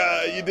 It's like,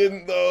 you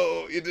didn't,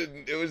 though. You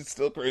didn't. It was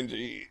still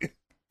cringy.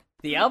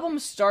 The album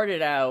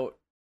started out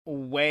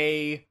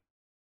way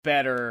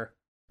better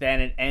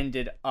than it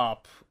ended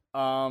up.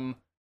 The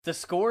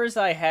scores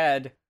I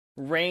had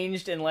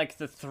ranged in, like,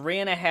 the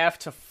 3.5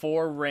 to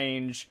 4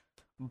 range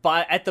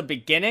at the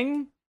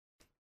beginning,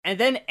 and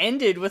then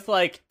ended with,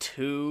 like,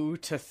 2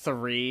 to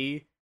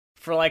 3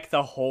 for, like,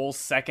 the whole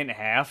second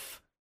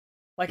half.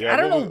 Like, I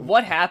don't know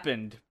what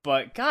happened,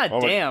 but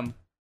goddamn.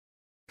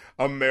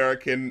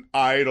 American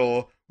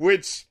Idol,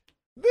 which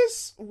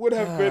this would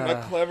have been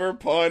a clever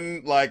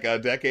pun, like, a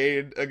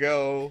decade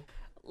ago.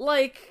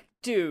 Like,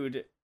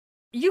 dude,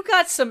 you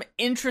got some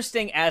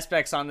interesting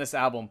aspects on this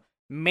album.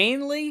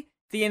 Mainly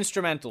the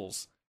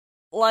instrumentals.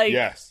 Like,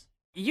 yes.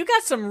 You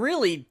got some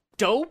really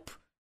dope,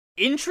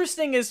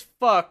 interesting as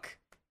fuck.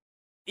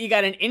 You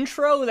got an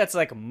intro that's,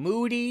 like,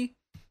 moody,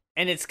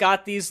 and it's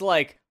got these,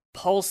 like,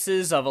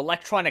 pulses of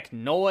electronic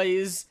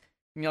noise,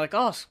 and you're like,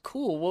 oh,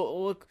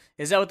 cool,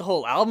 is that what the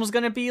whole album's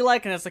gonna be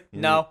like? And it's like,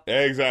 no.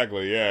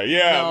 Exactly, yeah.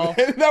 No.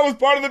 That was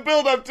part of the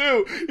build-up,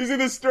 too. You see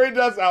the Stray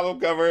Dots album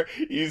cover,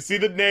 you see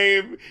the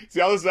name, you see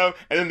all this stuff,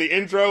 and then the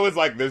intro is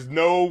like, there's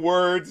no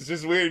words, it's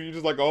just weird, you're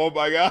just like, oh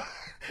my god.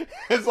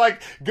 It's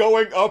like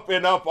going up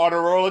and up on a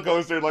roller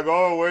coaster, like,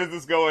 oh, where's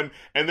this going?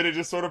 And then it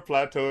just sort of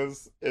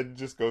plateaus and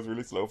just goes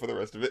really slow for the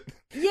rest of it.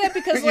 Yeah,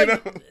 because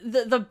like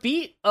the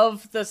beat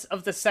of the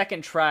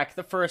second track,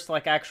 the first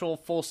like actual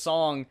full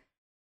song,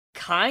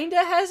 kinda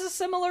has a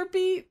similar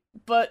beat,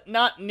 but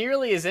not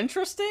nearly as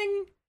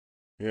interesting.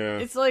 Yeah.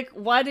 It's like,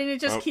 why didn't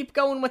it just keep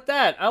going with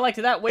that? I liked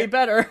that way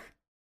better.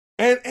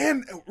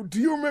 And do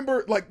you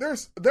remember, like, there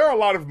are a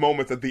lot of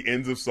moments at the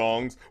ends of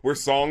songs where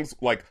songs,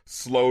 like,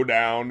 slow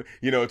down,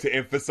 you know, to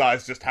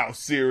emphasize just how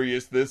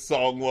serious this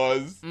song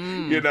was.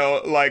 You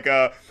know, like,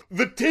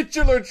 the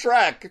titular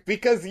track,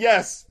 because,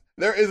 yes,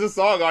 there is a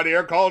song on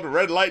here called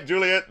Red Light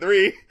Juliet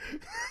 3.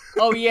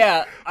 Oh,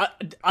 yeah,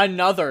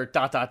 another ...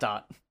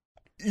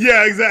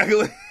 Yeah,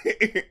 exactly.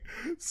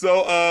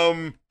 So,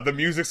 the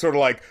music sort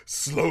of, like,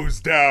 slows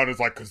down. It's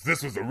like, because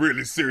this was a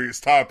really serious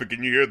topic,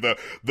 and you hear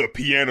the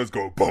pianos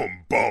go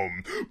boom,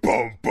 boom,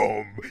 boom,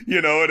 boom,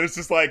 you know, and it's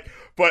just like,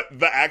 but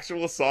the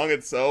actual song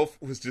itself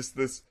was just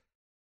this,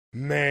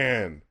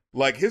 man,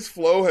 like, his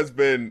flow has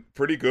been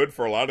pretty good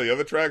for a lot of the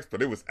other tracks,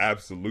 but it was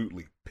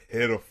absolutely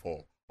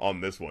pitiful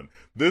on this one.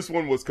 This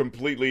one was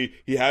completely,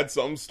 he had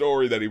some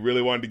story that he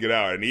really wanted to get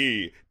out, and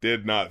he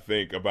did not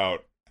think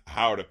about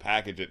how to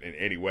package it in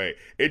any way.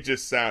 It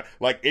just sound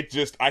like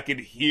I could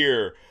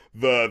hear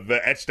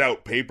the etched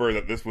out paper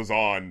that this was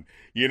on,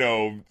 you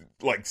know,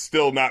 like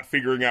still not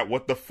figuring out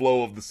what the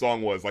flow of the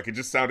song was. Like it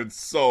just sounded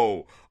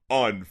so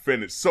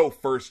unfinished, so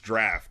first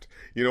draft.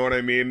 You know what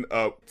I mean?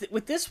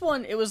 With this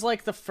one, it was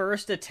like the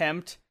first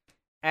attempt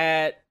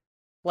at,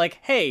 like,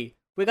 hey,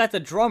 we got the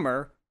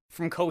drummer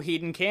from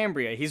Coheed and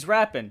Cambria. He's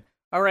rapping.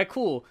 All right,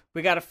 cool.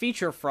 We got a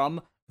feature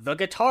from the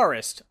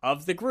guitarist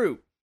of the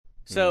group.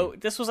 So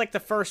this was like the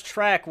first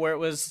track where it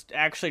was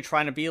actually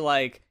trying to be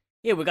like,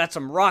 yeah, we got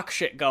some rock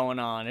shit going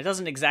on. It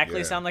doesn't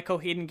exactly sound like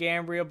Coheed and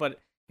Cambria, but,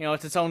 you know,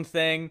 it's its own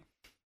thing.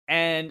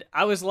 And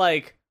I was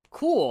like,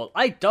 cool.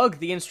 I dug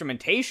the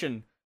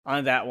instrumentation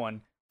on that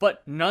one.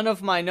 But none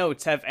of my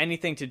notes have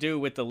anything to do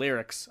with the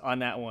lyrics on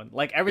that one.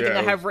 Like, everything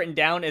I have written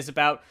down is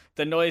about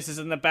the noises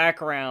in the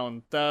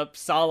background, the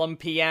solemn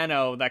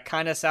piano that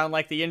kind of sound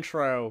like the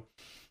intro.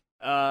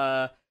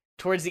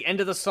 Towards the end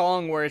of the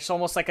song where it's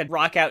almost like a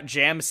rock-out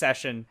jam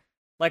session.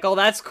 Like, oh,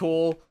 that's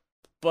cool.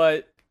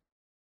 But,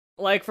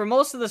 like, for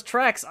most of the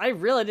tracks, I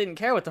really didn't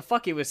care what the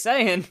fuck he was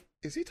saying.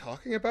 Is he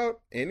talking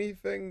about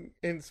anything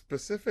in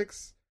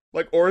specifics?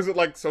 Like, or is it,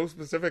 like, so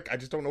specific, I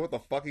just don't know what the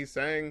fuck he's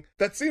saying?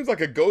 That seems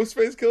like a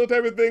Ghostface Killer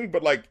type of thing,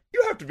 but, like,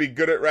 you have to be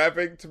good at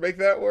rapping to make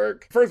that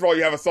work. First of all,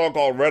 you have a song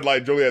called Red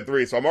Light Juliet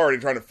 3, so I'm already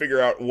trying to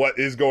figure out what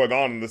is going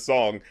on in the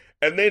song.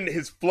 And then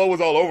his flow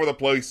is all over the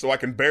place, so I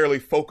can barely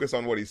focus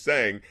on what he's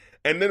saying.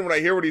 And then when I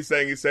hear what he's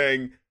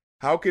saying,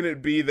 how can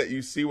it be that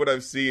you see what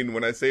I've seen?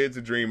 When I say it's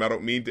a dream, I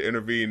don't mean to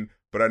intervene,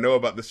 but I know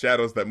about the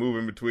shadows that move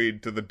in between.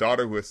 To the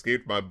daughter who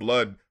escaped my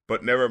blood,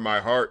 but never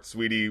my heart,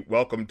 sweetie,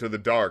 welcome to the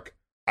dark.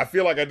 I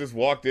feel like I just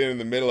walked in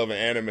the middle of an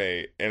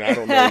anime, and I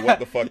don't know what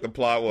the fuck the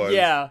plot was.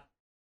 Yeah.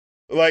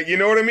 Like, you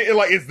know what I mean?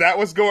 Like, is that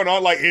what's going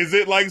on? Like, is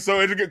it, like, so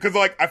intricate? Because,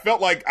 like, I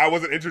felt like I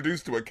wasn't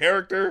introduced to a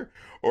character,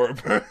 or,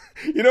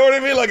 you know what I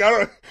mean? Like, I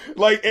don't,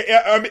 like,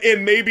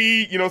 and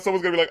maybe, you know,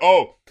 someone's gonna be like,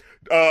 oh,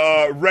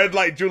 Red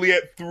Light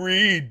Juliet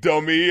 3,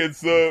 dummy.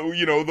 It's the,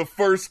 you know, the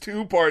first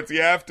two parts. You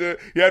have to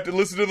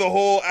listen to the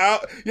whole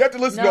you have to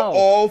listen to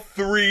all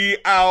three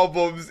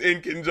albums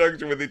in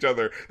conjunction with each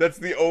other. That's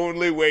the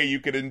only way you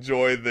can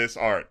enjoy this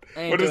art.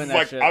 But it's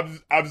like, shit.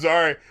 I'm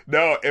sorry.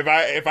 No, if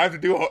I have to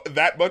do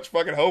that much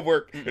fucking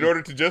homework in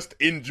order to just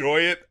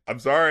enjoy it, I'm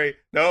sorry.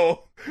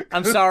 No.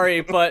 I'm sorry,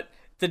 but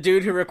the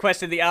dude who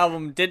requested the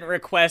album didn't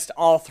request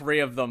all three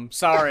of them.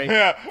 Sorry.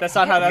 Yeah, that's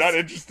not how that's... I'm not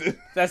interested.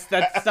 That's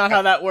not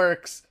how that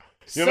works.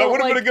 Yeah, so, that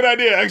would have been a good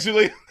idea,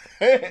 actually.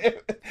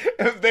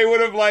 If they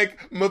would have,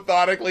 like,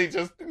 methodically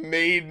just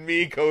made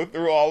me go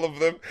through all of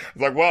them.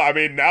 It's like, well, I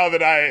mean, now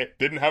that I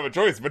didn't have a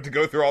choice but to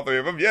go through all three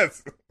of them,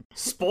 yes.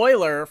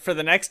 Spoiler for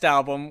the next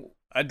album,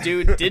 a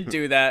dude did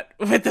do that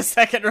with the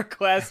second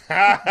request.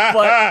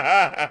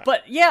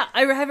 But yeah,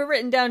 I have it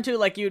written down, too,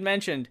 like you had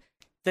mentioned.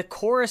 The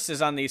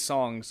choruses on these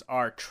songs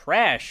are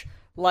trash.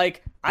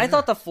 Like, I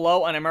thought the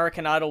flow on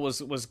American Idol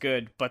was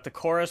good, but the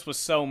chorus was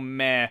so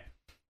meh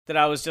that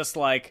I was just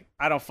like,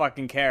 I don't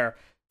fucking care.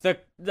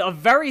 A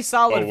very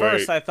solid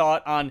verse, I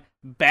thought, on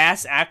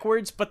Bass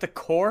Ackwards, but the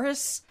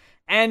chorus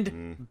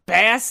and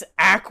Bass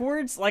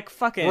Ackwards? Like,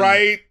 fucking...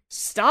 Right.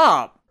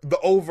 Stop. The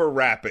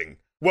over-rapping.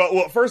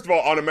 Well, first of all,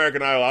 on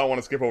American Idol, I don't want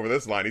to skip over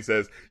this line. He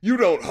says, "You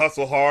don't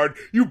hustle hard.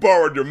 You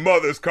borrowed your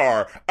mother's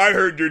car. I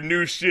heard your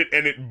new shit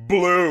and it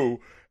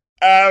blew.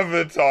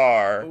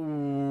 Avatar."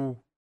 Ooh.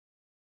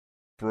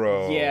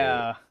 Bro.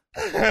 Yeah.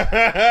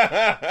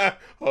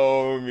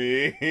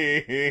 Homie.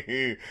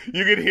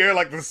 You could hear,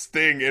 like, the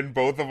sting in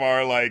both of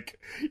our, like,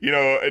 you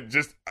know,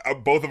 just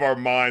both of our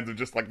minds are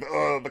just like,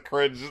 the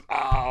cringe.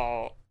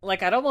 Oh.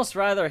 Like, I'd almost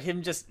rather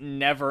him just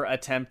never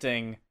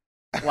attempting,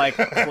 like,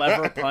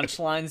 clever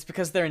punchlines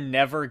because they're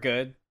never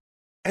good.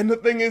 And the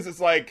thing is,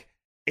 it's like,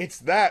 it's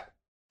that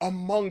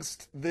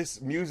amongst this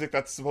music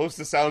that's supposed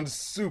to sound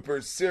super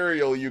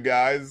serial, you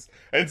guys.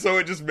 And so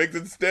it just makes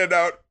it stand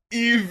out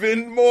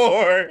even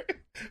more.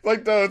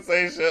 Like, don't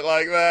say shit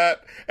like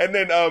that. And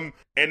then,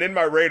 and in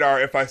my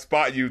radar, if I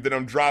spot you, then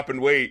I'm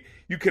dropping weight.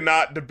 You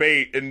cannot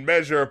debate and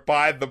measure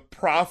by the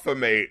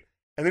profimate.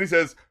 And then he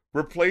says,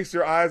 "Replace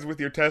your eyes with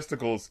your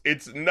testicles.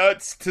 It's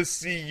nuts to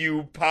see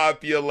you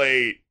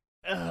populate."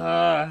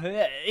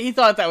 He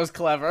thought that was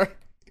clever.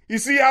 You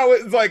see how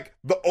it's like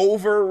the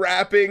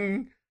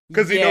over-rapping?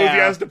 Because he knows he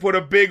has to put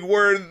a big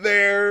word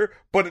there,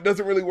 but it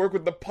doesn't really work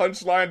with the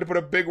punchline to put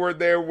a big word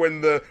there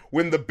when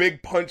the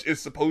big punch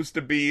is supposed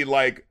to be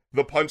like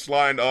the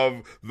punchline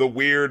of the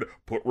weird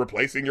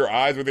replacing your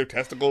eyes with your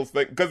testicles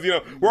thing. Because, you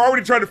know, we're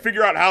already trying to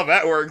figure out how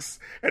that works,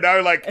 and now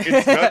we're like,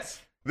 it's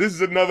nuts. This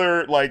is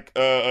another, like,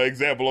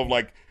 example of,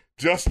 like,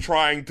 just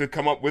trying to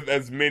come up with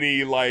as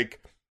many, like,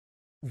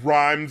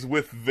 rhymes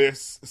with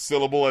this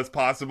syllable as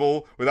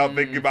possible without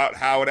thinking about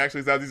how it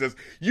actually sounds. He says,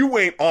 "You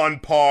ain't on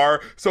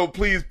par, so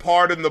please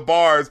pardon the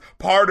bars.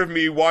 Part of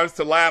me wants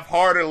to laugh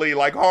heartily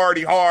like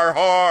hardy har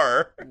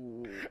har."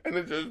 And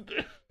it just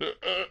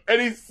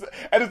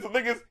and the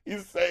thing is,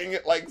 he's saying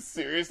it like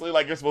seriously,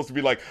 like you're supposed to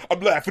be like,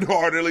 "I'm laughing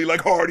heartily like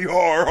hardy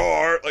har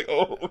har." Like,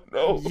 oh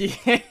no.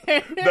 Yeah.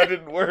 That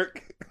didn't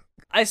work.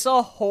 I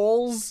saw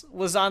Holes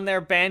was on their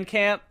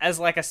Bandcamp as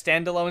like a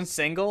standalone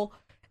single,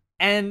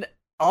 and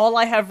all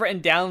I have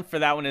written down for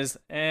that one is,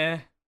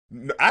 I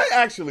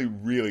actually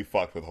really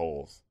fucked with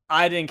Holes.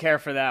 I didn't care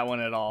for that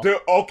one at all.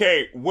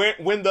 Okay,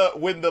 when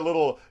the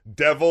little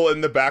devil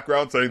in the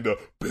background saying the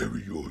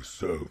bury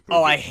yourself.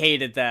 Oh, I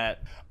hated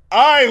that.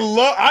 I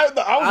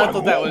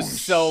thought that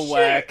was so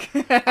whack.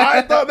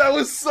 I thought that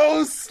was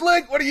so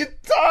slick. What are you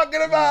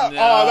talking about? No.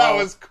 Oh, that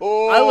was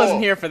cool. I wasn't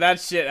here for that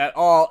shit at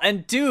all.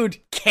 And dude,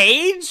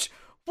 Cage?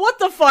 What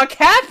the fuck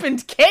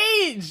happened,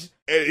 Cage?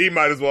 He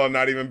might as well have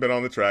not even been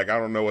on the track. I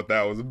don't know what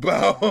that was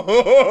about.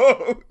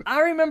 I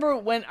remember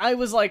when I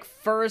was like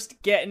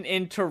first getting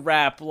into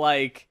rap,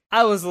 like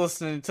I was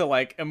listening to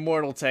like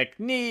Immortal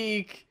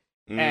Technique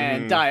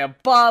and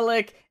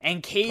Diabolic,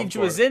 and Cage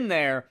was in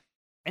there.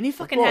 And he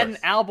fucking had an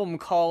album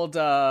called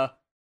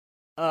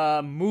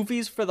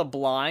Movies for the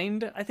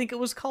Blind, I think it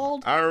was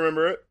called. I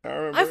remember it.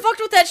 I fucked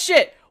with that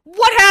shit.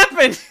 What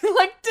happened?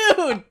 Like,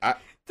 dude,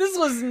 this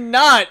was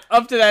not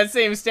up to that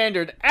same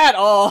standard at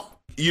all.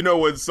 You know,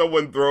 when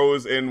someone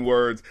throws in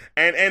words,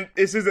 and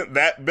this isn't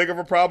that big of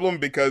a problem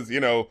because, you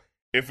know,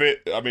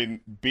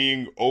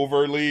 being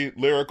overly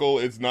lyrical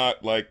is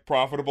not, like,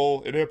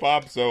 profitable in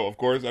hip-hop, so, of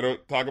course, I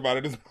don't talk about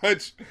it as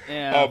much.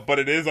 Yeah. But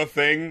it is a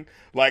thing.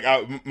 Like,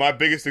 my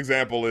biggest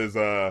example is,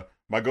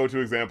 my go-to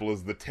example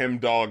is the Tim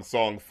Dog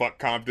song, Fuck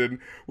Compton,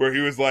 where he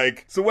was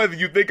like, so whether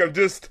you think I'm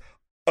just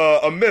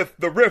a myth,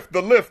 the riff,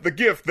 the lift, the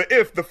gift, the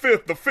if, the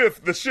fifth,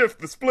 the shift,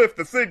 the spliff,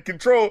 the sin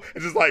control,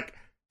 it's just like,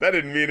 that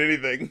didn't mean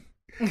anything.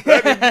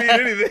 That didn't mean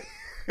anything.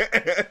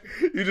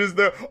 You just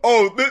know.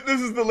 Oh,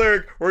 this is the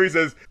lyric where he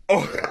says,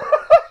 "Oh,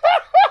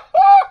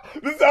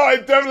 this is how I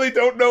definitely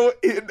don't know.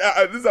 This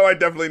is how I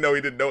definitely know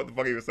he didn't know what the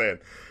fuck he was saying."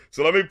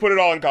 So let me put it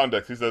all in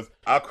context. He says,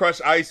 "I'll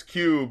crush Ice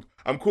Cube.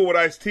 I'm cool with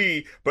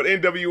Ice-T, but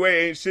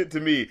NWA ain't shit to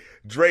me.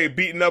 Dre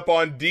beating up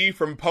on D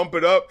from Pump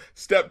It Up.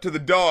 Step to the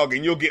dog,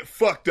 and you'll get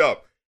fucked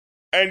up."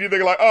 And you're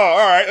thinking like, "Oh, all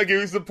right. I'll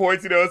give you some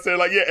points." You know, and say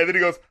like, "Yeah." And then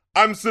he goes,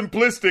 "I'm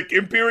simplistic,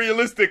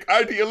 imperialistic,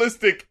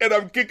 idealistic, and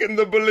I'm kicking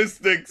the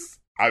ballistics."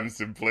 I'm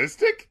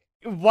simplistic?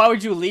 Why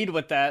would you lead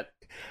with that?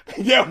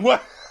 Yeah,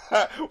 what?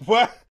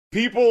 What?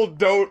 People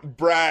don't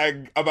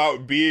brag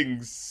about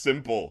being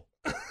simple.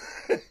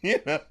 You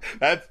know,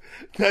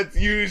 that's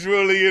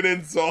usually an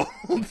insult.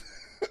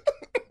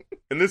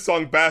 In this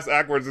song, Bass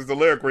Ackwards, is the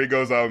lyric where he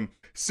goes,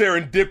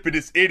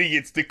 serendipitous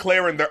idiots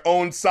declaring their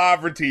own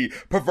sovereignty,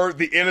 pervert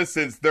the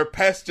innocence, their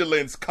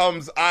pestilence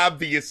comes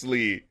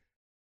obviously.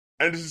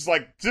 And it's just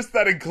like, just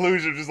that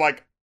inclusion, just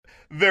like,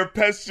 their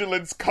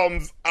pestilence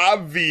comes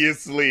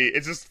obviously.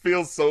 It just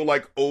feels so,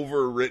 like,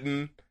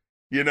 overwritten,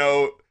 you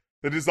know?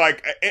 It is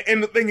like,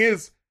 and the thing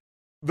is,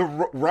 the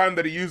rhyme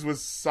that he used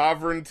was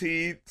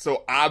sovereignty,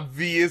 so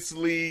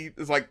obviously,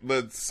 it's like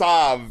the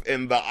sov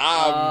and the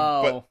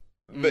but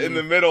the in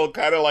the middle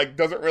kind of, like,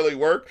 doesn't really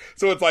work.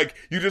 So it's like,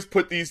 you just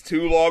put these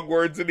two long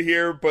words in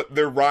here, but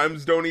their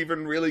rhymes don't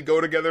even really go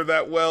together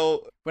that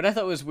well. What I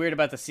thought was weird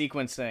about the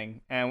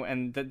sequencing,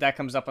 and that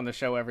comes up on the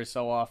show every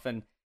so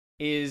often,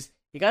 is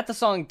you got the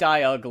song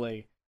Die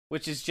Ugly,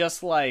 which is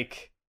just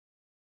like,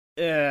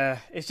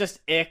 it's just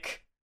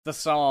ick, the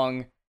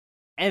song.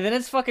 And then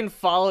it's fucking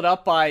followed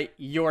up by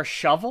Your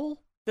Shovel,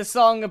 the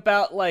song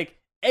about like,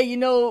 hey, you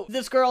know,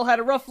 this girl had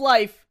a rough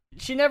life,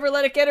 she never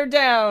let it get her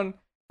down,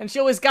 and she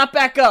always got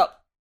back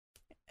up.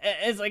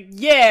 It's like,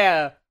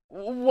 yeah,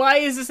 why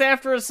is this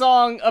after a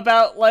song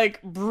about,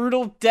 like,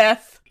 brutal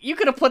death? You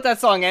could have put that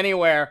song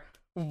anywhere.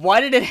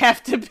 Why did it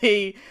have to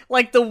be,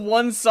 like, the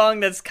one song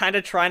that's kind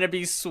of trying to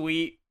be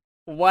sweet?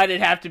 Why did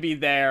it have to be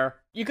there?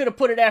 You could have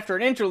put it after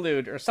an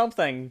interlude or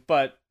something,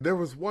 but... There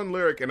was one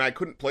lyric, and I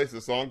couldn't place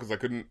the song because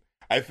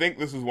I think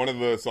this was one of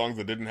the songs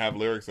that didn't have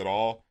lyrics at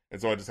all, and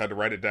so I just had to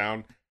write it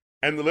down.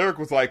 And the lyric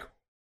was like,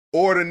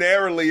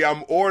 ordinarily,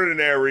 I'm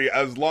ordinary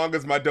as long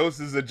as my dose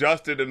is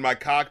adjusted and my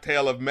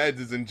cocktail of meds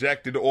is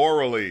injected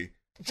orally.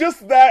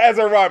 Just that as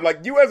a rhyme.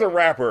 Like, you as a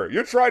rapper,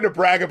 you're trying to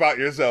brag about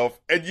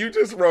yourself, and you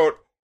just wrote,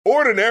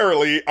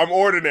 ordinarily, I'm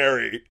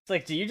ordinary. It's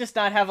like, do you just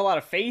not have a lot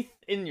of faith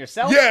in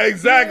yourself? Yeah,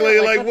 exactly.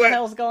 Yeah, like what the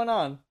hell's going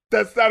on?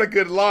 That's not a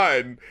good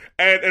line.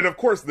 And of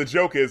course, the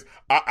joke is,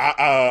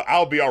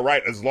 I'll be all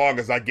right as long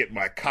as I get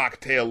my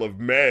cocktail of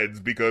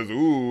meds because,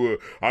 ooh,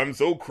 I'm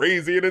so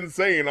crazy and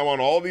insane. I'm on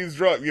all these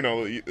drugs. You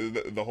know,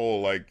 the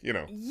whole, like, you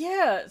know.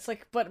 Yeah, it's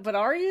like, but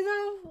are you,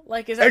 though?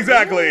 Like, is that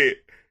exactly.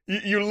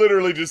 real? You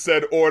literally just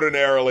said,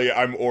 ordinarily,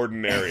 I'm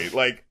ordinary.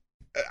 Like,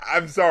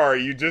 I'm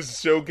sorry, you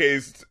just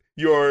showcased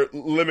your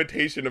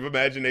limitation of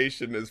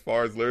imagination as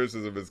far as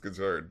lyricism is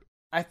concerned.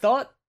 I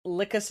thought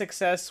Lick a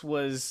Success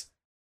was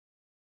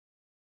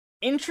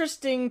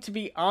interesting to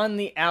be on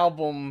the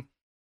album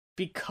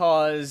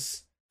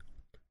because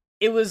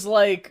it was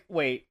like,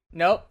 wait,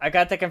 nope, I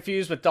got that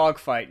confused with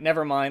Dogfight.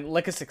 Never mind,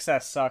 Lick a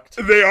Success sucked.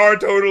 They are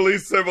totally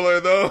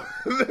similar, though.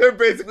 They're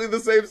basically the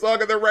same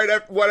song and they're right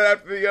after one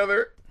after the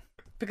other.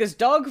 Because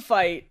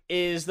Dogfight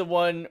is the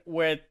one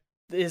where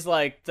is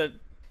like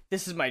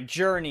this is my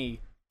journey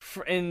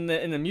in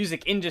the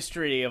music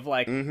industry of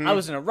like, I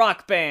was in a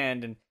rock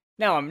band and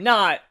now I'm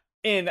not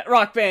in that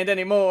rock band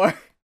anymore.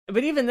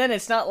 But even then,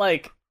 it's not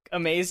like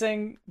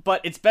amazing,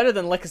 but it's better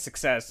than Lick a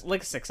Success.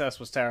 Lick a Success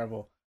was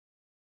terrible.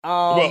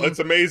 Well, it's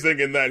amazing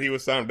in that he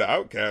was signed to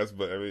Outkast,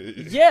 but I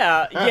mean,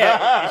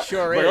 yeah, it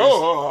sure is.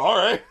 All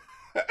right.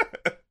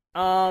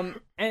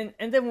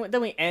 And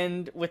then we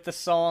end with the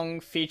song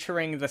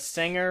featuring the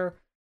singer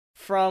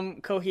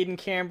from Coheed and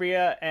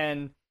Cambria,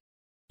 and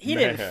he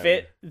didn't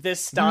fit this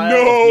style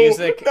of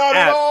music not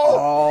at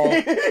all.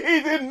 He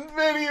didn't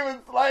fit even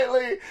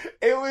slightly.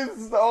 It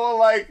was so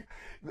like,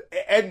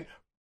 and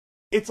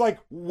it's like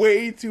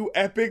way too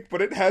epic,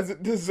 but it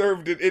hasn't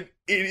deserved it in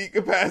any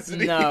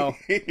capacity. No,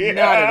 not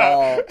at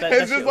all. That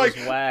just shit like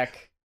was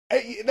whack.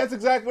 That's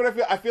exactly what I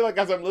feel. I feel like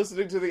as I'm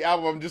listening to the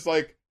album, I'm just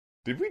like,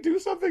 did we do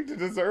something to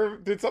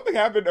deserve? Did something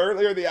happen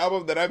earlier in the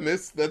album that I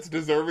missed that's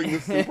deserving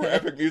this super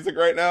epic music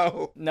right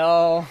now?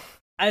 No.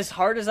 As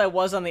hard as I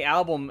was on the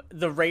album,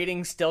 the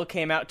rating still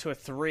came out to a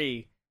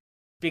 3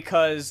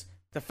 because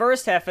the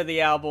first half of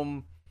the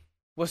album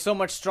was so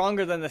much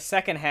stronger than the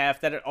second half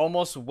that it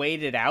almost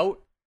weighed it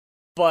out.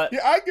 But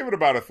yeah, I'd give it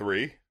about a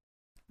 3.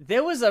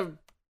 There was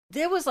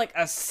like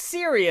a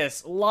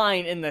serious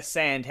line in the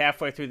sand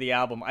halfway through the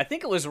album. I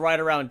think it was right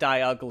around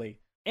Die Ugly.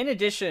 In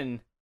addition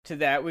to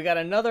that, we got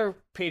another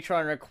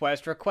Patreon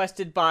request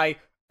requested by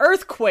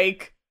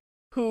Earthquake,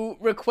 who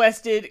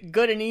requested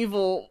Good and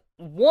Evil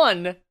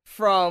 1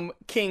 from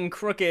King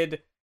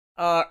Crooked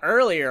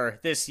earlier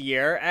this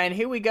year. And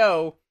here we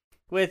go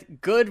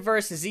with Good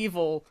vs.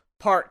 Evil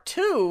Part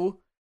 2,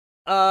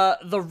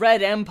 The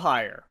Red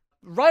Empire.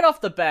 Right off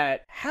the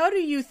bat, how do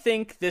you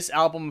think this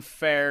album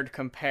fared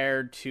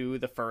compared to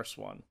the first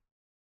one?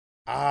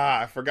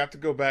 I forgot to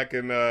go back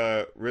and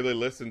really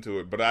listen to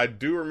it, but I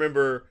do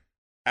remember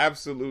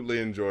absolutely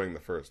enjoying the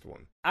first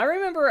one. I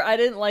remember I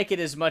didn't like it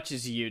as much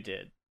as you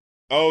did.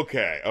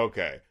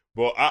 Okay.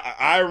 Well,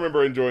 I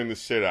remember enjoying the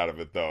shit out of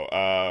it,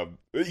 though.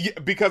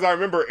 Because I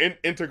remember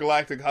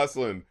Intergalactic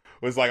Hustlin'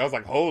 was like, I was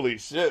like, holy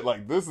shit,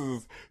 like, this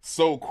is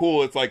so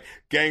cool. It's like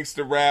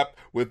gangster rap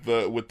with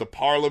the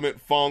Parliament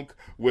funk,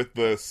 with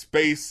the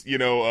space,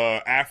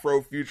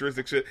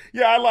 Afro-futuristic shit.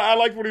 Yeah, I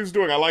liked what he was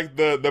doing. I liked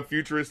the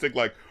futuristic,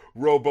 like,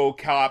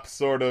 RoboCop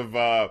sort of,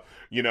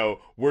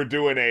 we're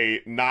doing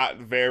a not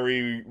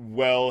very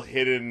well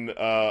hidden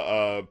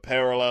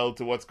parallel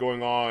to what's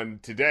going on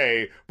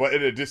today, but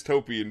in a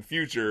dystopian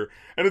future.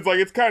 And it's like,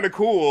 it's kind of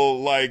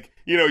cool, like,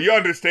 you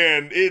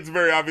understand it's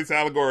very obvious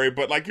allegory,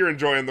 but like you're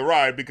enjoying the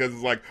ride because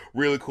it's like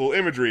really cool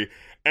imagery.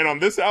 And on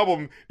this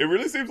album, it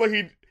really seems like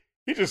he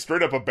just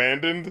straight up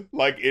abandoned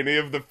like any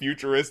of the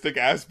futuristic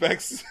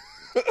aspects.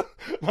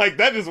 Like,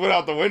 that just went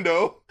out the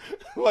window.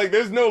 Like,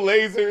 there's no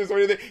lasers or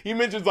anything. He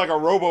mentions, like, a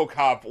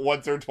RoboCop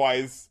once or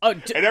twice.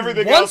 And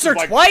everything else is, like...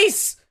 Once or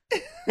twice?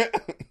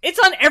 It's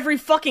on every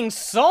fucking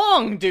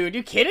song, dude.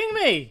 You kidding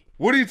me?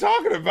 What are you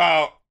talking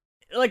about?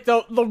 Like,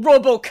 the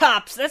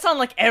RoboCops. That's on,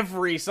 like,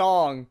 every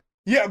song.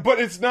 Yeah, but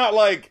it's not,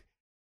 like...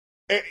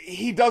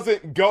 he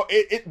doesn't go...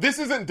 This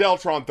isn't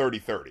Deltron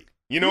 3030.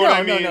 You know what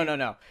I mean?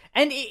 No.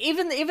 And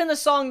even the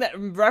song that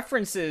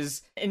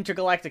references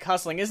Intergalactic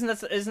Hustling, isn't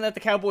that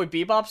the Cowboy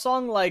Bebop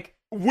song? Like,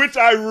 which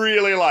I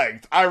really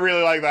liked. I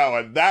really liked that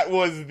one. That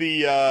was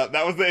the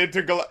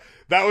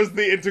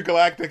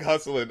Intergalactic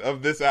Hustling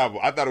of this album.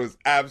 I thought it was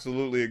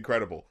absolutely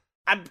incredible.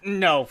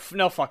 No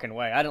fucking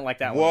way. I didn't like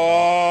that one.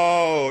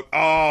 Whoa!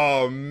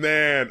 Oh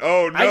man!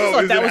 Oh no! I just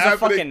thought that was a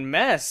fucking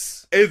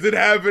mess. Is it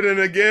happening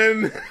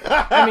again?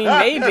 I mean,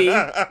 maybe.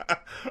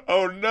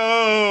 Oh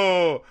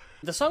no!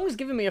 The song was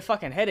giving me a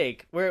fucking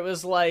headache, where it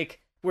was like,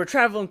 we're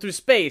traveling through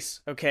space,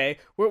 okay?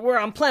 We're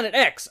on planet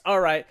X,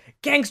 alright.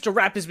 Gangster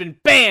rap has been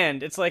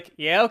banned! It's like,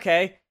 yeah,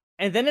 okay.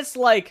 And then it's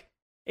like,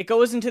 it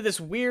goes into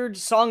this weird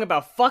song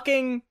about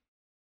fucking,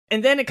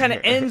 and then it kind of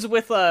ends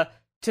with a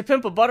To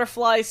Pimp a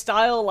Butterfly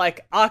style,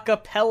 like, a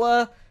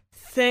cappella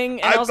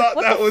thing, and I was like,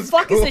 what the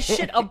fuck is this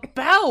shit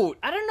about?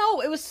 I don't know,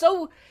 it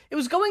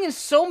was going in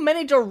so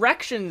many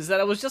directions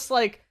that I was just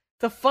like,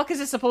 the fuck is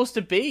it supposed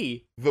to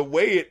be? The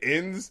way it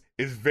ends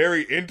is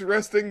very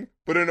interesting,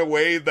 but in a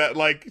way that,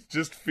 like,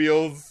 just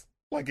feels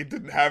like it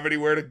didn't have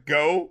anywhere to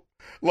go.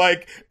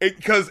 Like,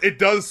 because it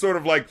does sort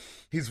of like,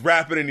 he's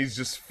rapping and he's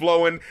just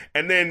flowing,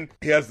 and then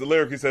he has the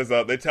lyric, he says,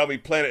 they tell me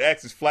Planet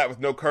X is flat with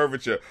no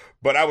curvature,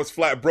 but I was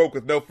flat broke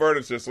with no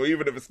furniture, so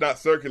even if it's not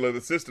circular,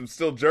 the system's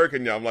still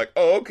jerking you. I'm like,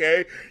 oh,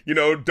 okay,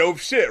 dope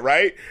shit,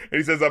 right? And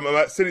he says, I'm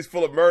at cities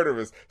full of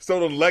murderers,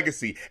 stolen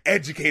legacy,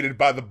 educated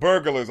by the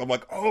burglars. I'm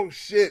like, oh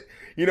shit.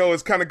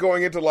 It's kind of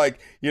going into like,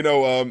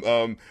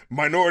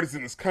 minorities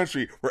in this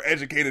country were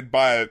educated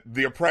by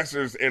the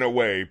oppressors in a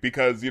way,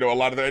 because, a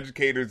lot of the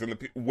educators and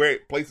the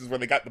places where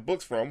they got the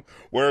books from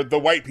were the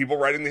white people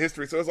writing the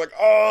history. So it's like,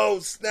 oh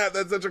snap,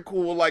 that's such a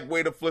cool like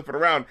way to flip it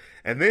around.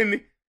 And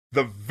then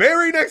the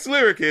very next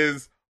lyric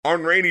is,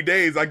 on rainy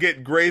days I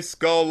get gray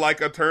skull like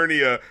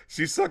Eternia,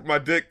 she sucked my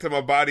dick to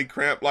my body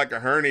cramp like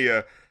a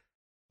hernia.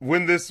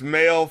 When this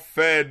male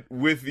fed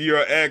with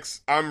your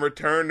ex, I'm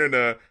returning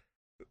her.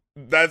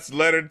 That's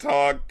let her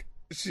talk.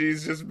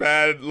 She's just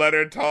bad. Let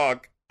her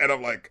talk. And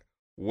I'm like,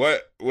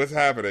 what's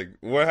happening?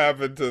 What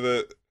happened to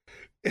the...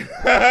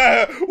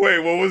 Wait,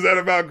 what was that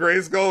about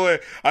Grayskull?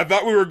 I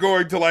thought we were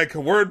going to like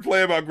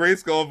wordplay about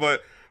Grayskull,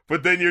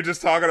 but then you're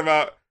just talking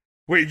about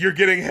Wait, you're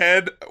getting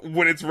head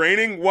when it's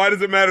raining? Why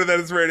does it matter that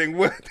it's raining?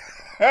 What?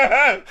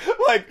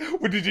 Like,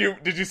 did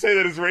you say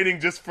that it's raining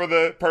just for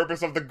the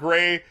purpose of the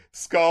gray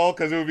skull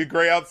because it would be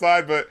gray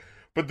outside? But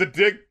the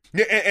dick,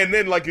 yeah, and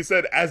then like you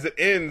said, as it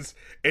ends,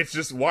 it's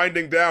just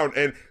winding down,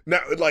 and now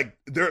like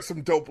there are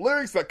some dope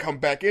lyrics that come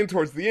back in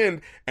towards the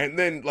end, and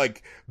then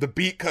like the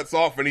beat cuts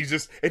off, and it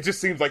just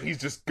seems like he's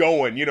just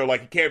going,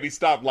 like he can't be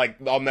stopped, like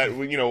on that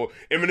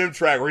Eminem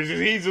track where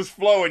he's just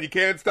flowing, you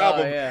can't stop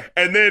him, yeah.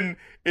 and then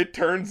it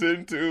turns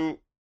into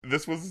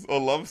this was a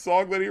love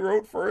song that he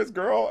wrote for his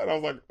girl, and I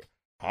was like,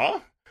 huh?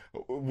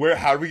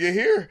 How did we get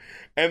here?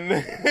 And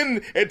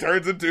then it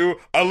turns into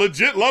a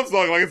legit love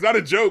song. Like, it's not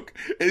a joke.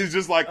 It's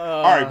just like,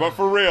 all right, but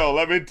for real,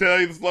 let me tell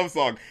you this love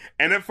song.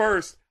 And at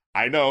first,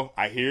 I know,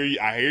 I hear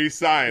you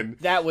sighing.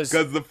 That was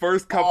because the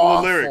first couple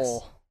of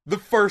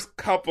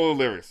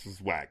lyrics was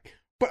whack.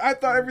 But I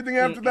thought everything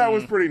after that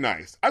was pretty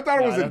nice. I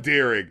thought it was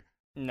endearing.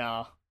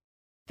 No.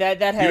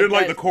 That had, you didn't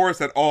like the chorus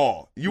at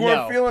all. You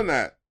weren't feeling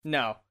that.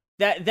 No.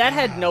 That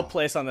had no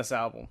place on this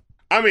album.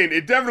 I mean,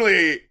 it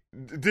definitely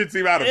did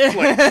seem out of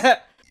place.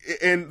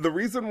 And the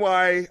reason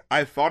why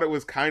I thought it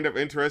was kind of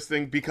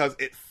interesting, because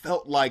it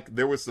felt like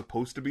there was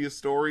supposed to be a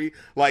story.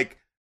 Like,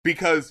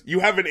 because you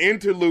have an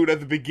interlude at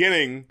the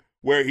beginning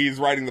where he's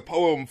writing the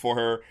poem for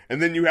her,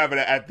 and then you have it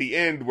at the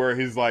end where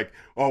he's like,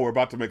 oh, we're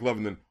about to make love,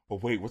 and then, oh,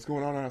 wait, what's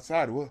going on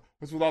outside?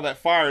 What's with all that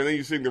fire? And then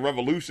you're seeing the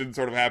revolution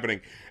sort of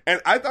happening.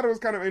 And I thought it was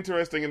kind of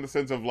interesting in the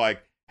sense of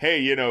like, hey,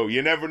 you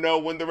never know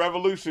when the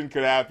revolution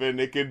could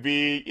happen. It could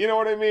be, you know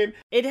what I mean?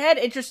 It had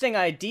interesting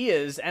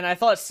ideas, and I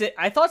thought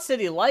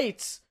City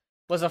Lights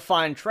was a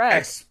fine track.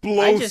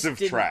 Explosive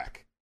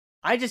track.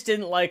 I just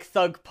didn't like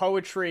Thug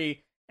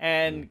Poetry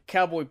and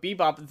Cowboy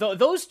Bebop.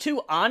 Those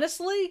two,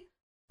 honestly,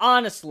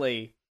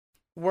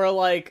 were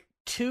like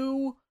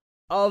two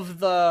of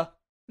the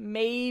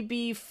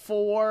maybe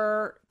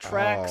 4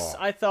 tracks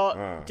I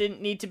thought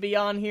didn't need to be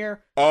on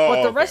here.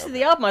 But the rest of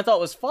the album I thought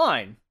was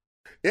fine.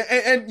 Yeah,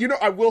 and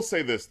I will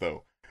say this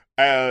though,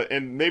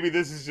 and maybe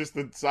this is just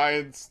the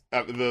science,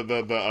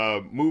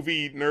 the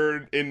movie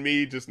nerd in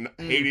me, just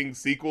hating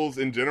sequels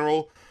in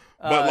general.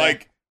 But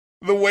like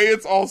the way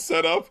it's all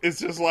set up,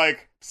 it's just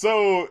like,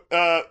 so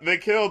they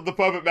killed the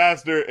puppet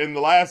master in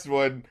the last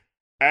one,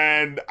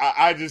 and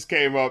I just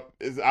came up.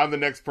 I'm the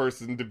next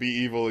person to be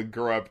evil and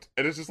corrupt,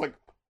 and it's just like,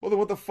 well, then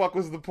what the fuck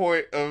was the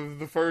point of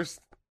the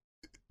first?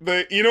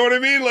 You know what I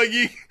mean? Like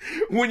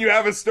when you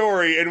have a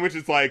story in which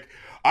it's like,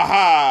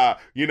 aha,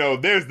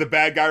 there's the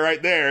bad guy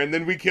right there, and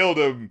then we killed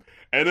him,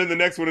 and then the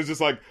next one is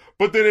just like,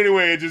 but then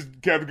anyway, it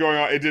just kept going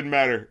on, it didn't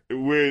matter,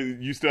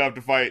 you still have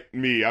to fight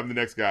me, I'm the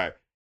next guy. And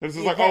it's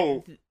just like,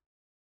 oh,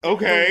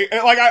 okay.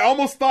 And like, I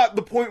almost thought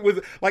the point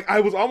was, like, I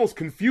was almost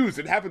confused,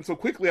 it happened so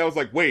quickly, I was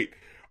like, wait,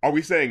 are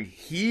we saying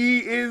he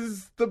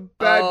is the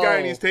bad guy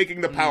and he's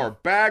taking the power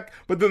back?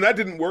 But then that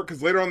didn't work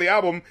because later on the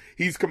album,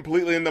 he's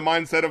completely in the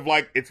mindset of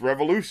like, it's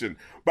revolution.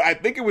 But I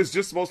think it was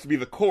just supposed to be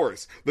the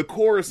chorus. The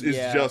chorus is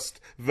just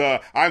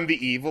I'm the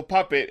evil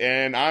puppet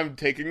and I'm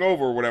taking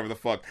over, whatever the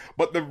fuck.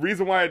 But the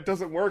reason why it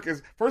doesn't work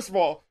is, first of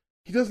all,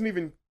 he doesn't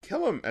even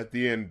kill him at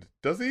the end,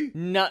 does he?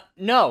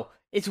 No,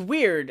 it's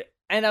weird.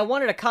 And I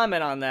wanted to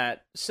comment on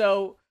that.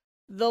 So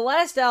the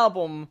last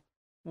album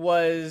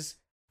was,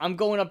 I'm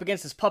going up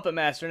against this puppet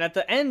master, and at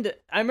the end,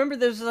 I remember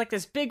there was like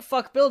this big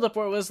fuck buildup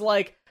where it was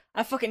like,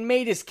 I fucking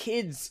made his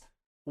kids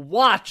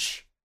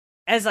watch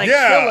as I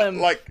kill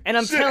him, and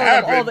I'm telling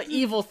them all the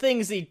evil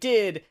things he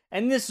did,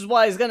 and this is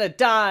why he's gonna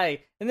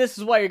die, and this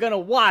is why you're gonna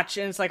watch,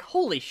 and it's like,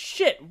 holy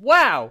shit,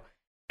 wow!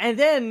 And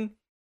then,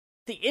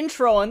 the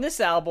intro on this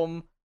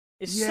album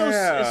is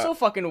so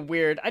fucking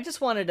weird. I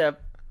just wanted to...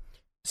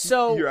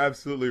 So... You're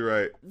absolutely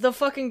right.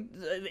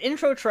 The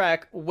intro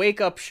track, Wake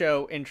Up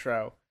Show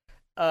intro.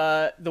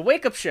 The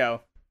Wake Up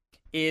Show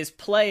is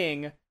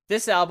playing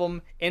this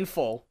album in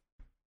full.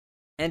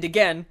 And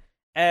again,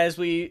 as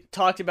we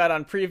talked about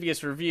on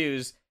previous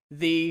reviews,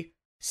 the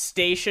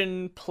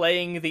station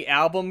playing the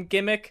album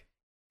gimmick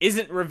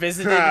isn't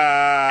revisited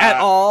at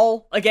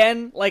all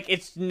again. Like,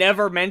 it's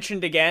never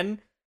mentioned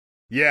again.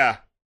 Yeah.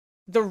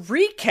 The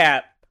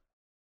recap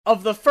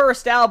of the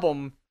first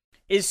album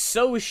is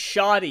so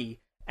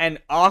shoddy and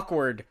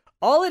awkward.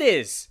 All it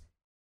is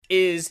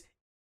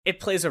it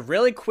plays a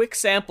really quick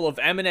sample of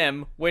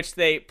Eminem, which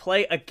they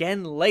play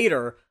again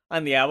later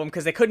on the album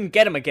because they couldn't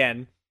get him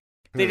again.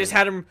 They just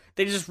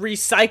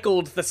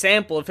recycled the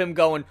sample of him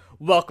going,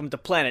 "Welcome to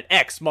Planet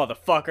X,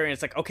 motherfucker." And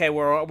it's like, okay,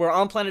 we're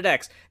on Planet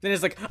X. Then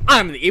it's like,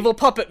 I'm the evil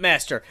puppet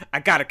master. I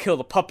gotta kill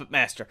the puppet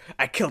master.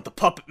 I killed the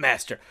puppet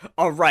master.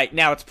 All right,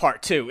 now it's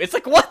part 2. It's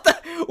like, what?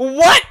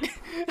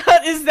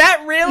 Is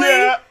that really?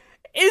 Yeah.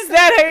 Is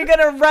that how you're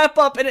gonna wrap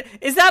up? And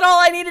is that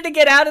all I needed to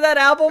get out of that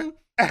album?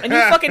 And you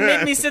fucking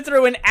made me sit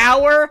through an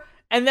hour,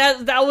 and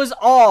that was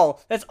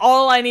all. That's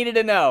all I needed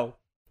to know.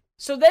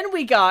 So then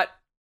we got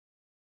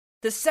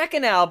the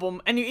second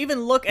album, and you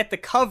even look at the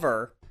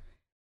cover,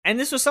 and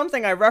this was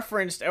something I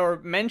referenced or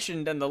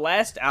mentioned in the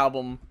last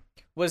album,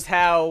 was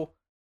how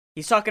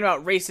he's talking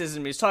about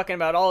racism, he's talking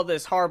about all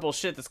this horrible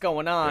shit that's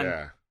going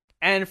on,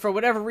 and for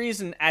whatever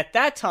reason, at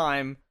that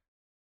time,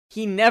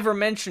 he never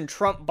mentioned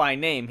Trump by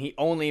name. He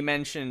only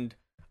mentioned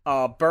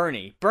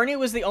Bernie. Bernie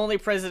was the only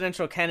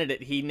presidential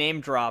candidate he name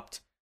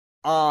dropped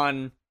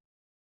on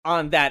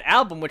that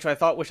album, which I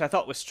thought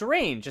was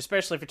strange,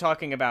 especially if you're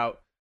talking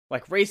about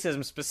like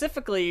racism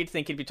specifically. You'd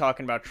think he'd be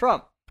talking about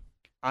Trump.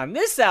 On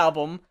this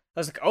album, I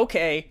was like,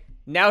 okay,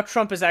 now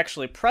Trump is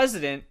actually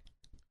president.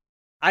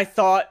 I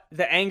thought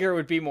the anger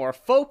would be more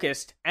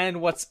focused,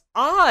 and what's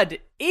odd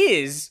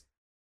is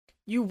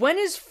you went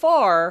as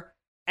far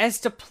as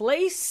to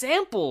play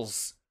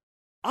samples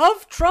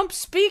of Trump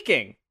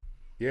speaking.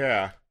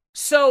 Yeah.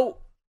 So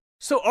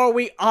are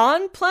we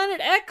on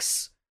Planet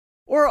X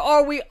or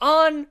are we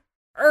on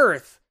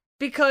Earth?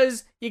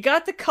 Because you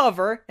got the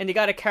cover and you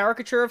got a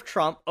caricature of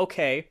Trump.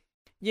 Okay.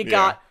 You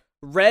got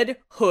Red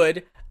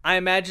Hood. I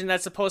imagine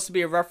that's supposed to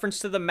be a reference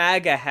to the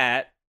MAGA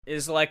hat,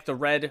 is like the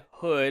Red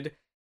Hood.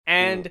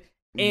 And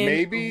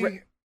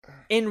in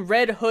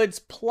Red Hood's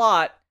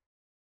plot,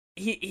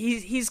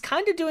 he's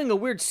kind of doing a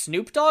weird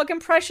Snoop Dogg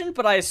impression,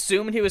 but I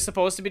assumed he was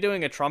supposed to be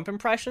doing a Trump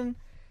impression.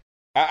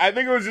 I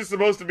think it was just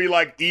supposed to be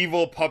like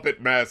evil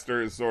puppet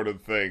master sort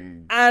of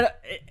thing. And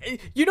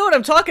you know what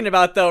I'm talking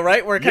about, though,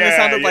 right? Where it kind of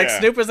sounded like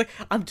Snoop was like,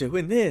 I'm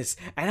doing this,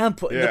 and I'm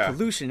putting the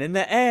pollution in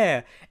the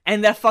air,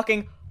 and that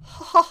fucking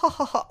ha ha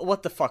ha ha.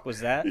 What the fuck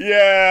was that?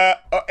 Yeah.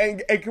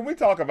 And can we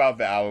talk about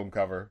the album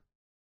cover?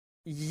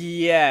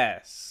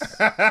 Yes.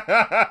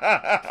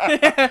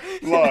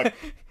 Look,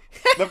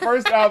 the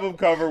first album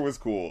cover was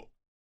cool,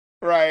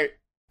 right?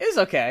 It was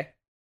okay.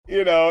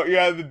 You know, you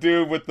had the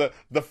dude with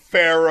the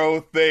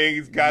pharaoh thing.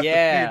 He's got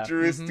the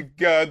futuristic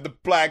gun, the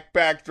black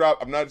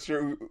backdrop. I'm not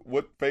sure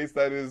what face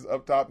that is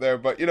up top there,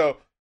 but you know.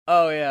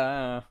 Oh,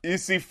 yeah. You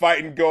see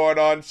fighting going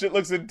on. Shit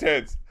looks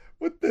intense.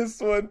 With this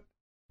one,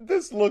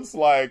 this looks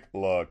like,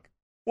 look,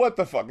 what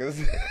the fuck is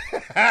this?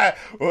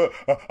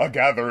 A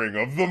gathering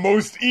of the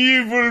most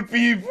evil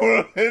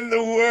people in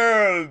the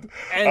world.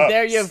 And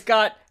there you've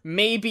got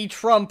maybe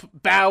Trump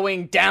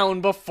bowing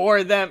down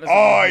before them.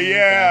 Oh,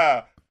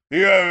 yeah.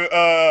 You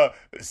have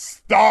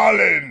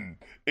Stalin,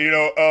 you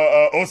know,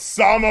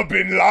 Osama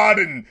bin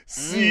Laden,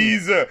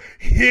 Caesar,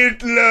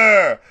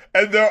 Hitler,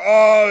 and they're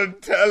all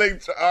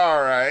telling,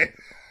 all right.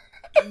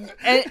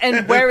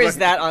 And where is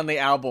that on the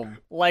album?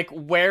 Like,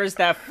 where's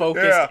that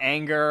focused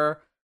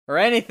anger or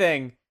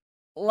anything?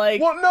 Like,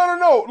 well,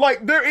 no.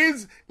 Like, there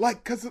is,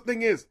 like, because the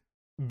thing is,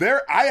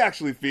 I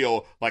actually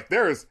feel like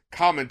there is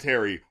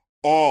commentary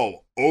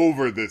all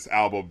over this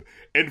album.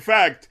 In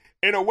fact,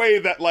 in a way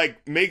that,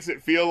 like, makes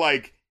it feel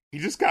like he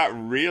just got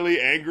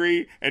really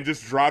angry and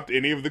just dropped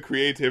any of the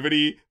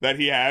creativity that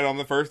he had on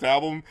the first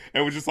album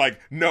and was just like,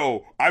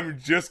 no, I'm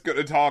just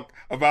gonna talk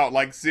about,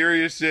 like,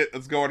 serious shit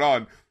that's going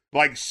on.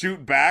 Like,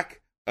 Shoot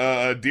Back,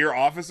 Dear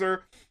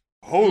Officer.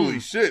 Holy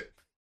shit.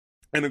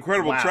 An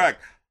incredible track.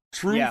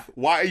 Truth,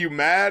 Why Are You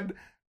Mad?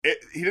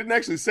 He didn't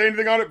actually say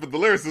anything on it, but the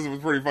lyricism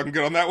was pretty fucking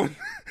good on that one.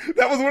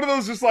 That was one of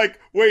those just like,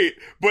 wait,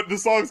 but the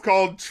song's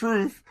called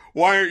Truth.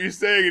 Why aren't you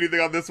saying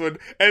anything on this one?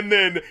 And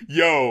then,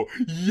 yo,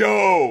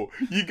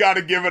 you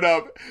gotta give it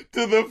up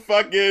to the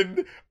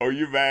fucking, oh,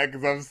 you mad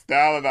because I'm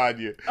styling on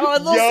you. Oh, a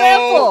little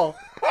sample.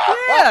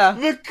 Yeah.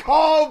 The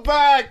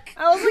callback.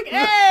 I was like,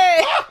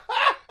 hey.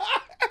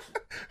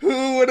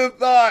 Who would have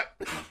thought?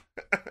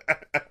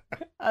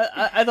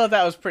 I thought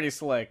that was pretty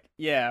slick.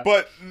 Yeah.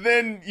 But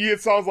then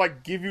it sounds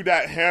like Give You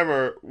That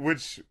Hammer,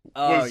 which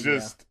was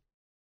just,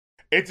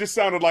 it just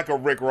sounded like a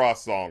Rick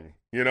Ross song,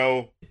 you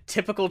know?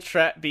 Typical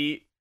trap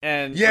beat.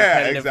 And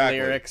repetitive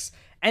lyrics,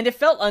 and it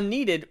felt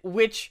unneeded.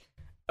 Which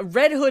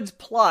Red Hood's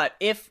plot,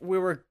 if we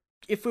were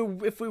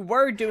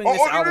doing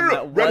this album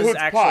that was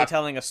actually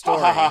telling a story.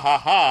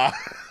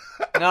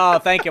 No,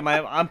 thank you,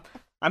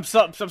 I'm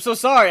so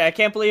sorry. I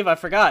can't believe I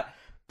forgot.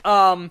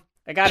 I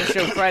gotta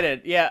show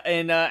credit. Yeah,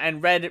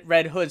 and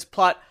Red Hood's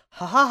plot,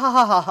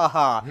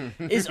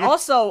 is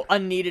also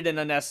unneeded and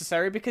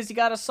unnecessary because you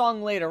got a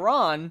song later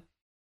on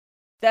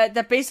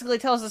that basically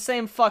tells the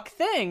same fuck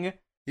thing.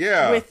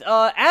 Yeah. With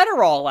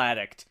Adderall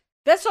Addict.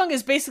 That song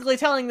is basically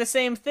telling the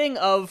same thing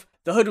of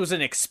the hood was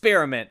an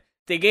experiment.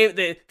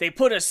 They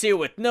put us here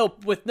with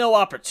no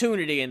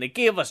opportunity, and they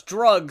gave us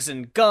drugs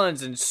and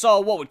guns and saw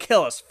what would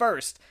kill us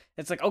first.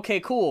 It's like, okay,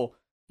 cool.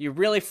 You're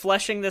really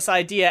fleshing this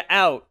idea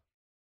out.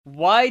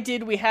 Why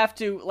did we have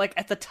to, like,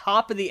 at the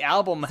top of the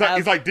album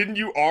It's like, didn't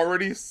you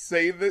already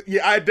say that?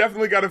 Yeah, I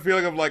definitely got a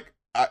feeling of like,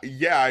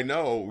 yeah, I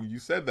know. You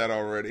said that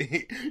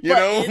already.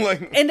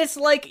 And it's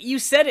like you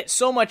said it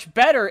so much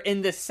better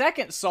in the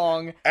second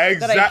song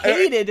that I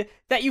hated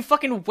that you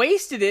fucking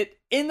wasted it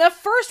in the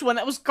first one.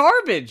 That was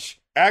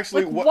garbage.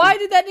 Actually, why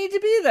did that need to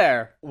be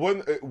there?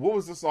 What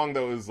was the song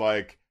that was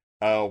like,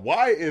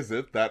 why is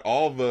it that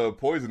all the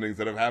poisonings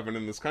that have happened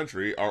in this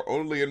country are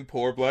only in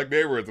poor black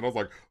neighborhoods? And I was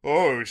like,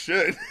 oh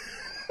shit.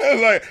 I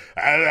was like,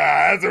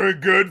 that's a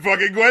good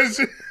fucking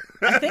question.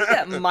 I think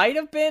that might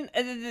have been,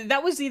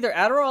 that was either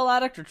Adderall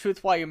Addict or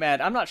Truth Why You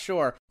Mad. I'm not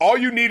sure. All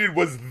you needed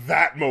was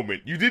that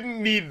moment. You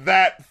didn't need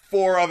that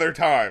 4 other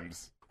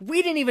times.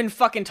 We didn't even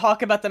fucking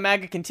talk about the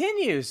MAGA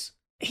continues.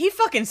 He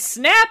fucking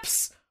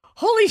snaps.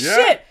 Holy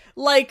shit.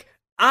 Like,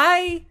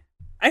 I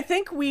I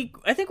think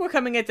we're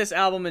coming at this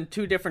album in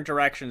two different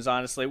directions,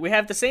 honestly. We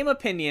have the same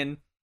opinion.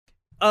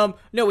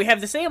 No, we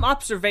have the same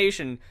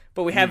observation,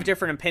 but we have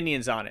different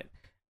opinions on it.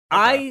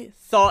 Okay. I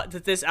thought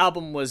that this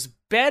album was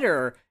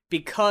better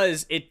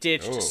because it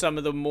ditched some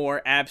of the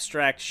more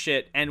abstract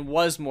shit and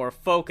was more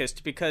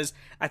focused, because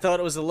I thought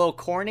it was a little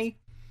corny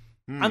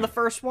on the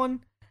first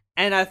one,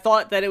 and I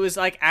thought that it was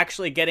like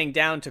actually getting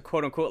down to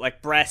quote unquote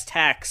like brass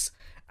tacks.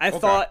 I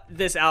thought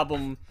this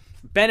album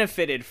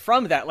benefited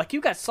from that. Like, you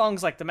got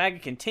songs like The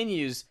Maggot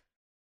Continues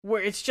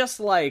where it's just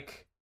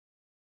like,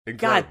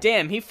 incredible. God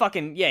damn, he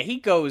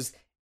goes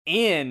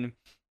in.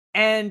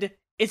 And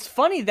it's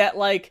funny that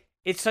like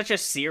it's such a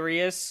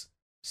serious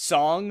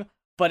song,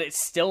 but it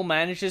still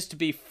manages to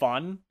be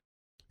fun.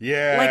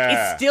 Yeah. Like,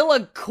 it's still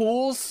a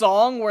cool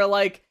song where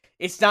like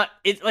it's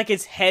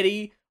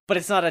heady, but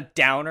it's not a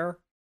downer.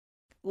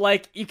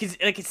 Like, you can,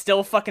 like, it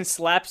still fucking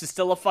slaps, it's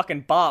still a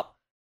fucking bop.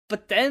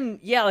 But then,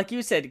 yeah, like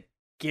you said,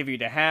 Give You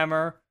the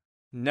Hammer.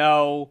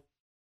 No.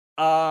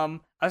 I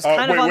was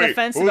kind of on the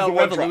fence about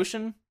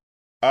Revolution.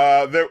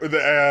 I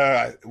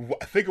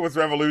think it was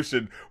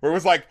Revolution, where it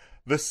was like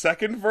the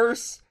second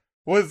verse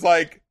was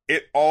like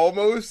it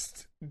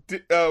almost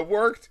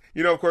worked.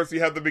 You know, of course, you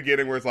have the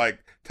beginning where it's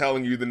like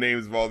telling you the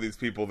names of all these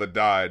people that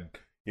died.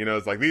 You know,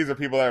 it's like, these are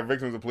people that are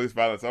victims of police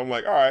violence. So I'm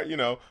like, all right, you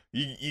know,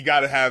 you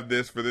got to have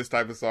this for this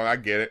type of song. I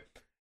get it.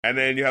 And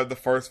then you have the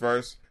first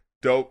verse,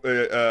 dope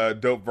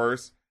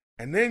verse.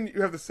 And then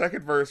you have the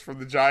second verse from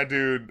the Jai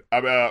dude,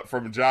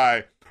 from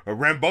Jai.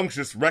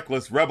 Rambunctious,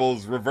 reckless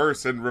rebels,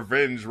 reverse and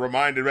revenge,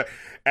 reminded me.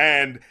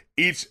 And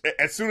as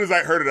soon as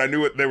I heard it, I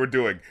knew what they were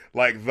doing.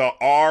 Like the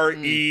R,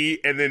 E,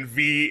 and then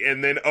V,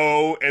 and then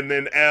O, and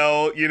then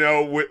L, you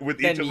know, with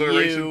each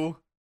alliteration. U.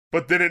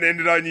 But then it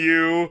ended on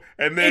you,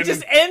 and then... It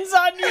just ends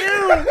on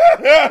you!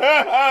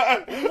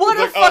 What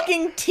a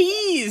fucking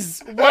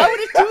tease! Why would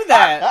it do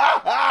that?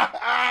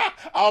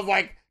 I was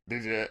like,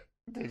 did you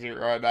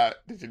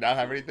not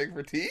have anything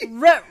for T?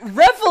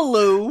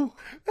 Revolu?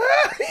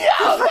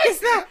 Yeah, what is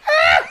that?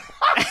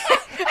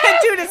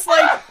 Dude, it's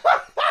like...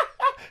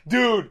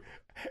 Dude,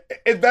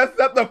 that's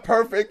the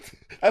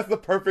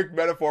perfect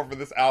metaphor for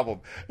this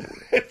album.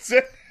 It's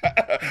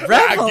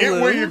I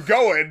get where you're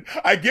going,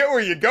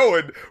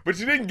 but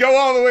you didn't go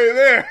all the way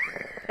there.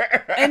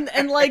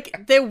 and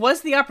like, there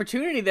was the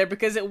opportunity there,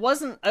 because it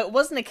wasn't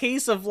a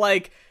case of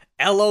like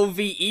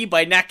LOVE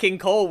by Nat King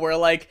Cole, where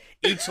like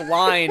each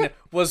line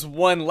was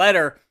one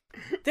letter.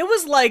 There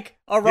was like,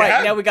 all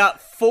right, now we got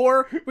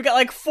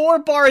like 4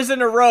 bars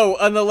in a row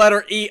on the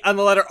letter E, on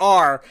the letter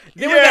R.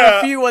 Then we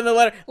got a few on the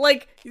letter,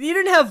 like, you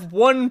didn't have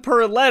one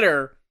per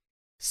letter.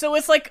 So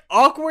it's like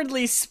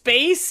awkwardly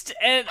spaced,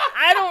 and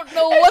I don't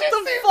know what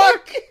the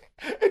fuck.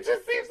 It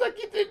just seems like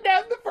you didn't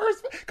have the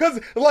first, because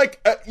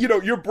like, you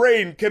know, your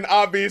brain can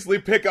obviously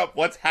pick up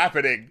what's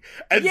happening.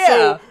 And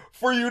so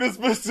for you to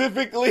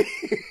specifically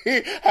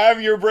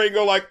have your brain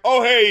go like,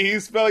 oh, hey,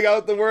 he's spelling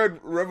out the word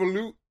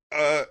revolute.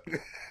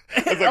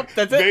 It's like,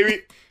 that's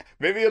it.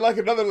 Maybe in like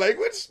another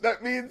language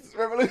that means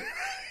revolution.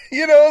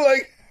 You know,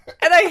 like.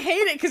 And I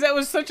hate it because that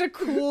was such a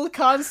cool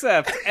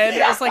concept, and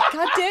it's like,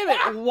 God damn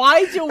it,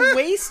 why'd you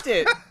waste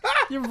it?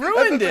 You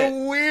ruined it. That's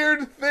a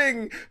weird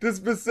thing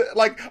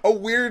like a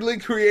weirdly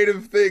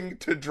creative thing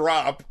to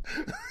drop.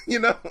 You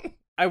know.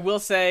 I will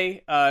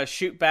say,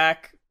 "Shoot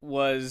Back"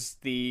 was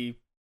the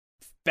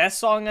best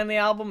song on the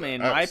album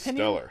in my opinion.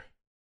 Stellar.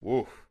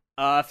 Woo.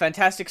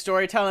 Fantastic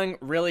storytelling,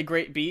 really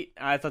great beat.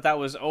 I thought that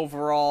was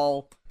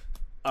overall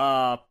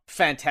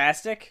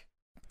fantastic.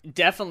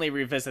 Definitely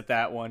revisit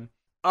that one.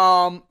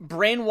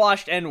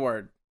 Brainwashed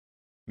N-word.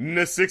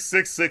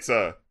 666.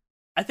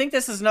 I think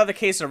this is another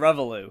case of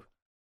Revolu.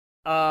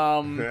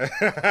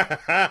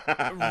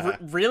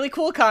 Really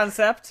cool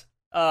concept.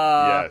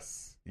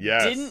 Yes.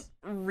 Didn't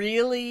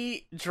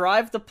really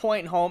drive the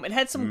point home. It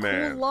had some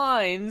cool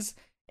lines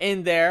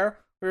in there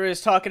where it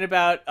was talking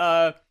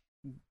about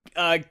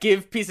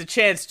give peace a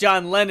chance,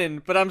 John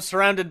Lennon, but I'm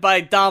surrounded by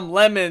Dom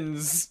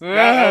Lemons.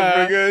 That was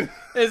pretty good.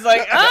 It's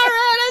like, alright,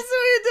 I see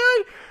what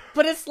you're doing.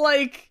 But it's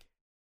like,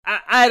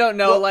 I don't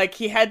know, like,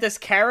 he had this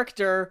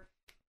character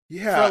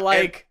for,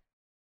 like,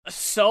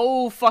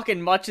 so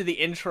fucking much of the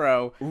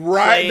intro.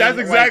 Right, that's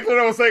exactly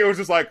what I was saying. It was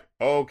just like,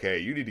 okay,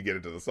 you need to get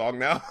into the song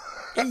now.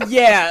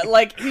 Yeah,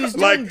 like, he was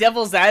doing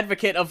devil's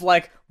advocate of,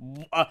 like,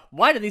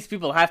 why do these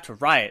people have to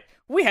riot?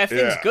 We have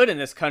things good in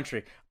this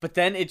country. But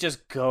then it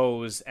just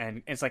goes,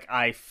 and it's like,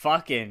 I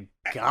fucking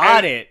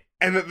got it.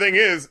 And the thing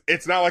is,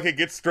 it's not like it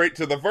gets straight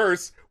to the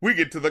verse. We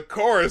get to the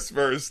chorus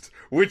first,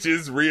 which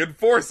is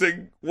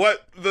reinforcing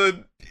what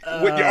you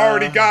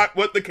already got,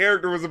 what the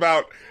character was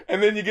about.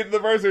 And then you get to the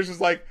verse, and it's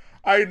just like,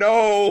 I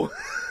know.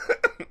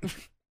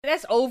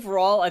 That's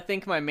overall, I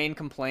think my main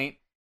complaint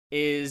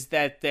is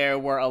that there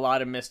were a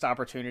lot of missed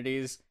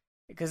opportunities.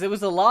 Because there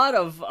was a lot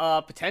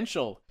of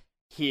potential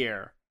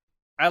here.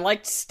 I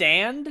liked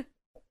Stand.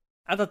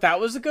 I thought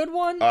that was a good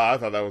one. I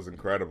thought that was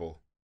incredible.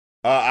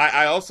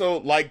 I also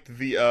liked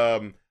the,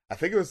 I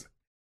think it was,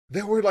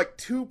 there were like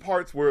 2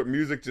 parts where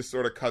music just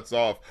sort of cuts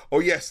off. Oh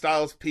yeah,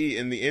 Styles P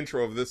in the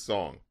intro of this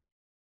song,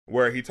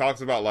 where he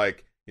talks about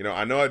like,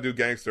 I know I do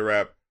gangster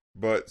rap,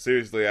 but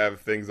seriously, I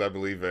have things I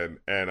believe in,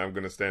 and I'm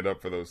gonna stand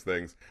up for those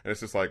things. And it's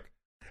just like,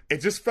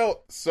 it just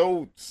felt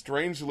so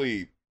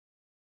strangely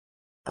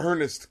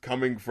earnest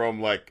coming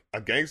from like a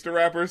gangster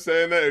rapper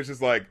saying that. It's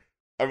just like,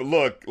 I mean,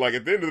 look, like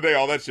at the end of the day,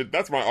 all that shit,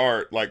 that's my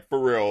art. Like for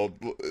real,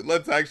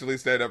 let's actually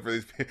stand up for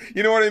these people.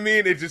 You know what I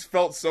mean? It just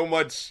felt so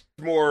much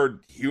more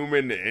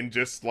human and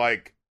just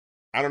like,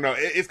 I don't know.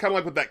 It's kind of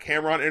like with that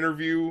Cameron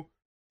interview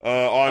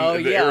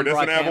on the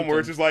Iridescent album, where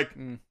it's just like,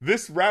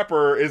 this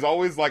rapper is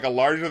always like a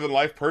larger than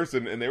life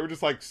person, and they were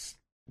just like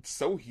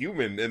so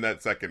human in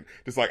that second.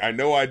 Just like, I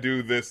know I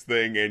do this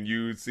thing, and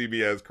you see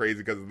me as crazy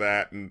because of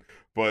that,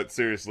 but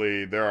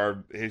seriously, there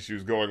are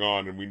issues going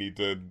on, and we need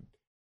to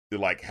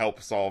like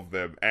help solve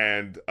them.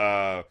 And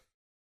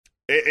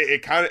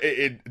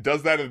it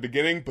does that at the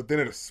beginning, but then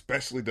it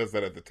especially does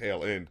that at the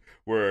tail end,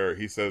 where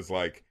he says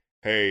like,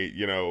 hey,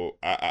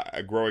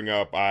 I growing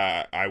up,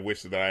 I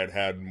wish that I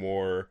had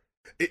more.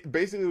 It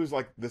basically was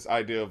like this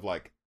idea of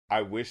like,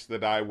 I wish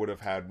that I would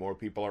have had more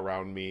people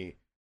around me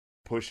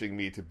pushing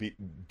me to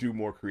do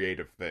more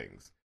creative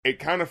things. It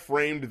kind of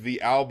framed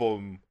the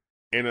album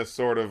in a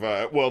sort of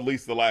at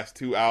least the last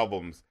two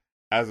albums,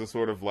 as a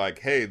sort of like,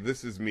 hey,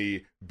 this is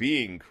me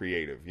being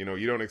creative. You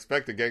don't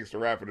expect a gangster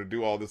rapper to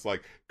do all this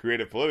like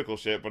creative political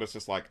shit, but it's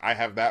just like, I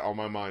have that on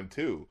my mind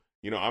too.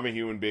 I'm a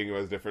human being who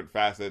has different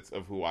facets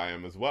of who I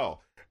am as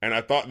well. And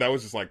I thought that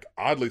was just like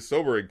oddly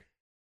sobering.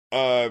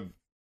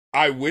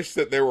 I wish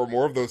that there were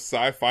more of those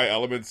sci-fi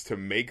elements to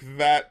make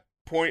that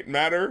point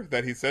matter,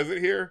 that he says it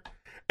here.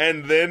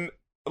 And then,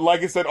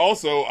 like I said,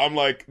 also, I'm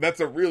like, that's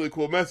a really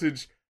cool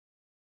message.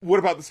 What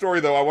about the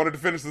story, though? I wanted to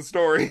finish the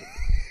story.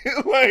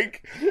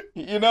 Like,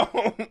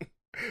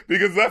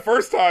 because that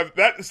first time,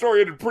 that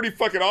story ended pretty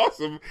fucking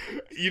awesome.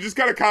 You just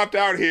kind of copped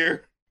out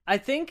here. I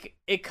think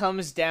it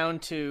comes down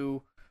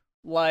to,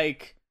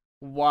 like,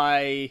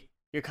 why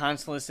you're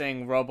constantly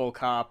saying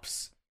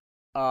RoboCops,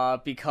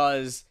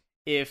 because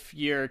if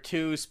you're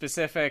too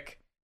specific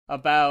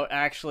about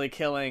actually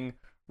killing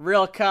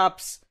real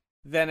cops,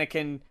 then it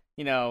can,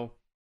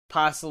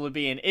 possibly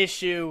be an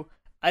issue.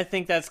 I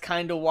think that's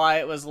kind of why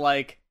it was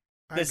like,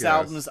 this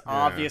album's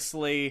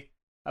obviously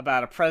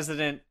about a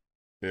president.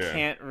 Yeah.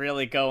 Can't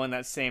really go in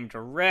that same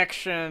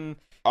direction.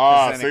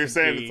 So you're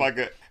saying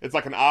it's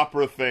like an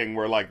opera thing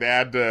where like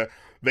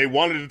they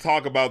wanted to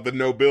talk about the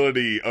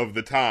nobility of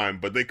the time,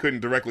 but they couldn't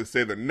directly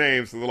say their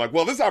names, so they're like,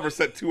 well, this opera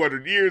set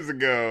 200 years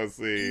ago,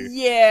 see?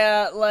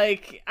 Yeah,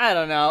 like, I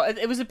don't know.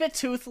 It was a bit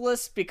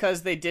toothless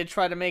because they did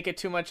try to make it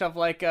too much of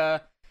like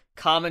a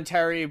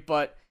commentary,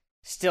 but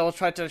still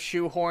tried to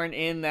shoehorn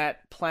in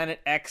that Planet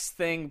X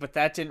thing, but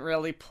that didn't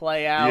really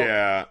play out.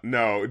 Yeah,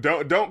 no,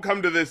 don't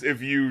come to this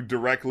if you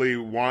directly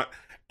want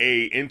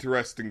a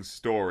interesting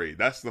story.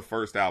 That's the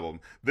first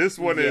album. This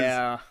one is...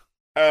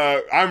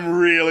 I'm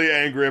really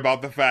angry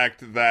about the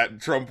fact that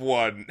Trump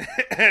won,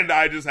 and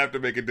I just have to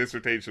make a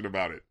dissertation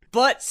about it.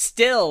 But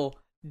still,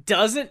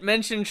 doesn't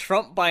mention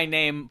Trump by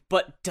name,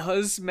 but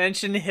does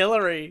mention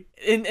Hillary.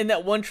 In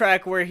that one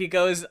track where he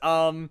goes,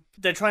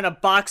 they're trying to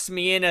box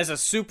me in as a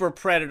super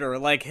predator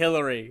like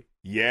Hillary.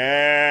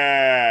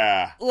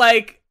 Yeah.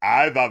 Like,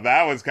 I thought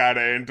that was kind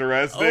of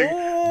interesting.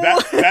 Oh.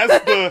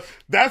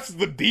 That's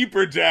the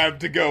deeper jab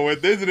to go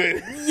with, isn't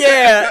it?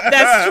 Yeah,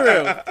 that's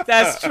true.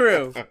 That's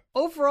true.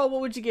 Overall,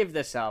 what would you give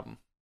this album?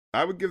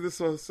 I would give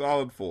this a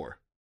solid 4.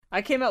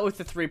 I came out with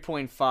a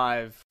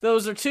 3.5.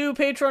 Those are 2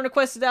 Patreon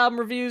requested album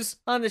reviews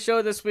on the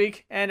show this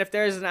week, and if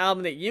there's an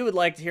album that you would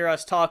like to hear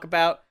us talk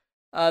about,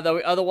 that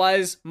we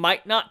otherwise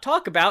might not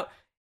talk about,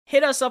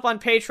 hit us up on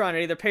Patreon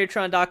at either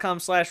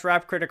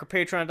patreon.com/rapcritic or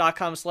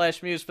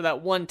patreon.com/muse for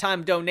that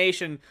one-time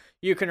donation.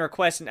 You can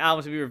request an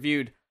album to be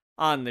reviewed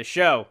on the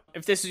show.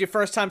 If this is your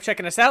first time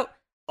checking us out,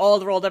 all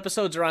the old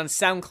episodes are on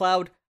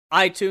SoundCloud,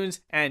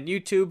 iTunes, and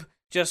YouTube.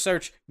 Just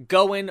search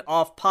Goin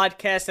Off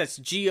Podcast. That's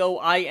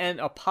GOIN'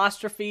 off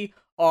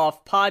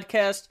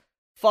podcast.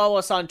 Follow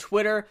us on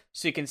Twitter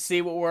so you can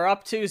see what we're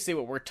up to, see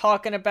what we're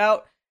talking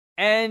about.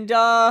 And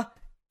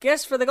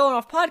guess for the Goin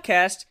Off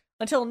Podcast,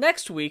 until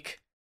next week,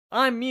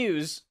 I'm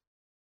Muse.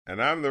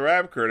 And I'm the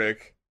Rap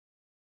Critic.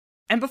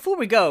 And before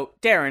we go,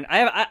 Darren,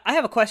 I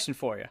have a question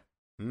for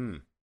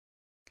you.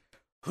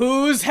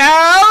 Whose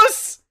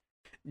house?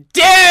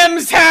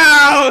 Dam's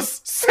house!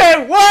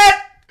 Say what?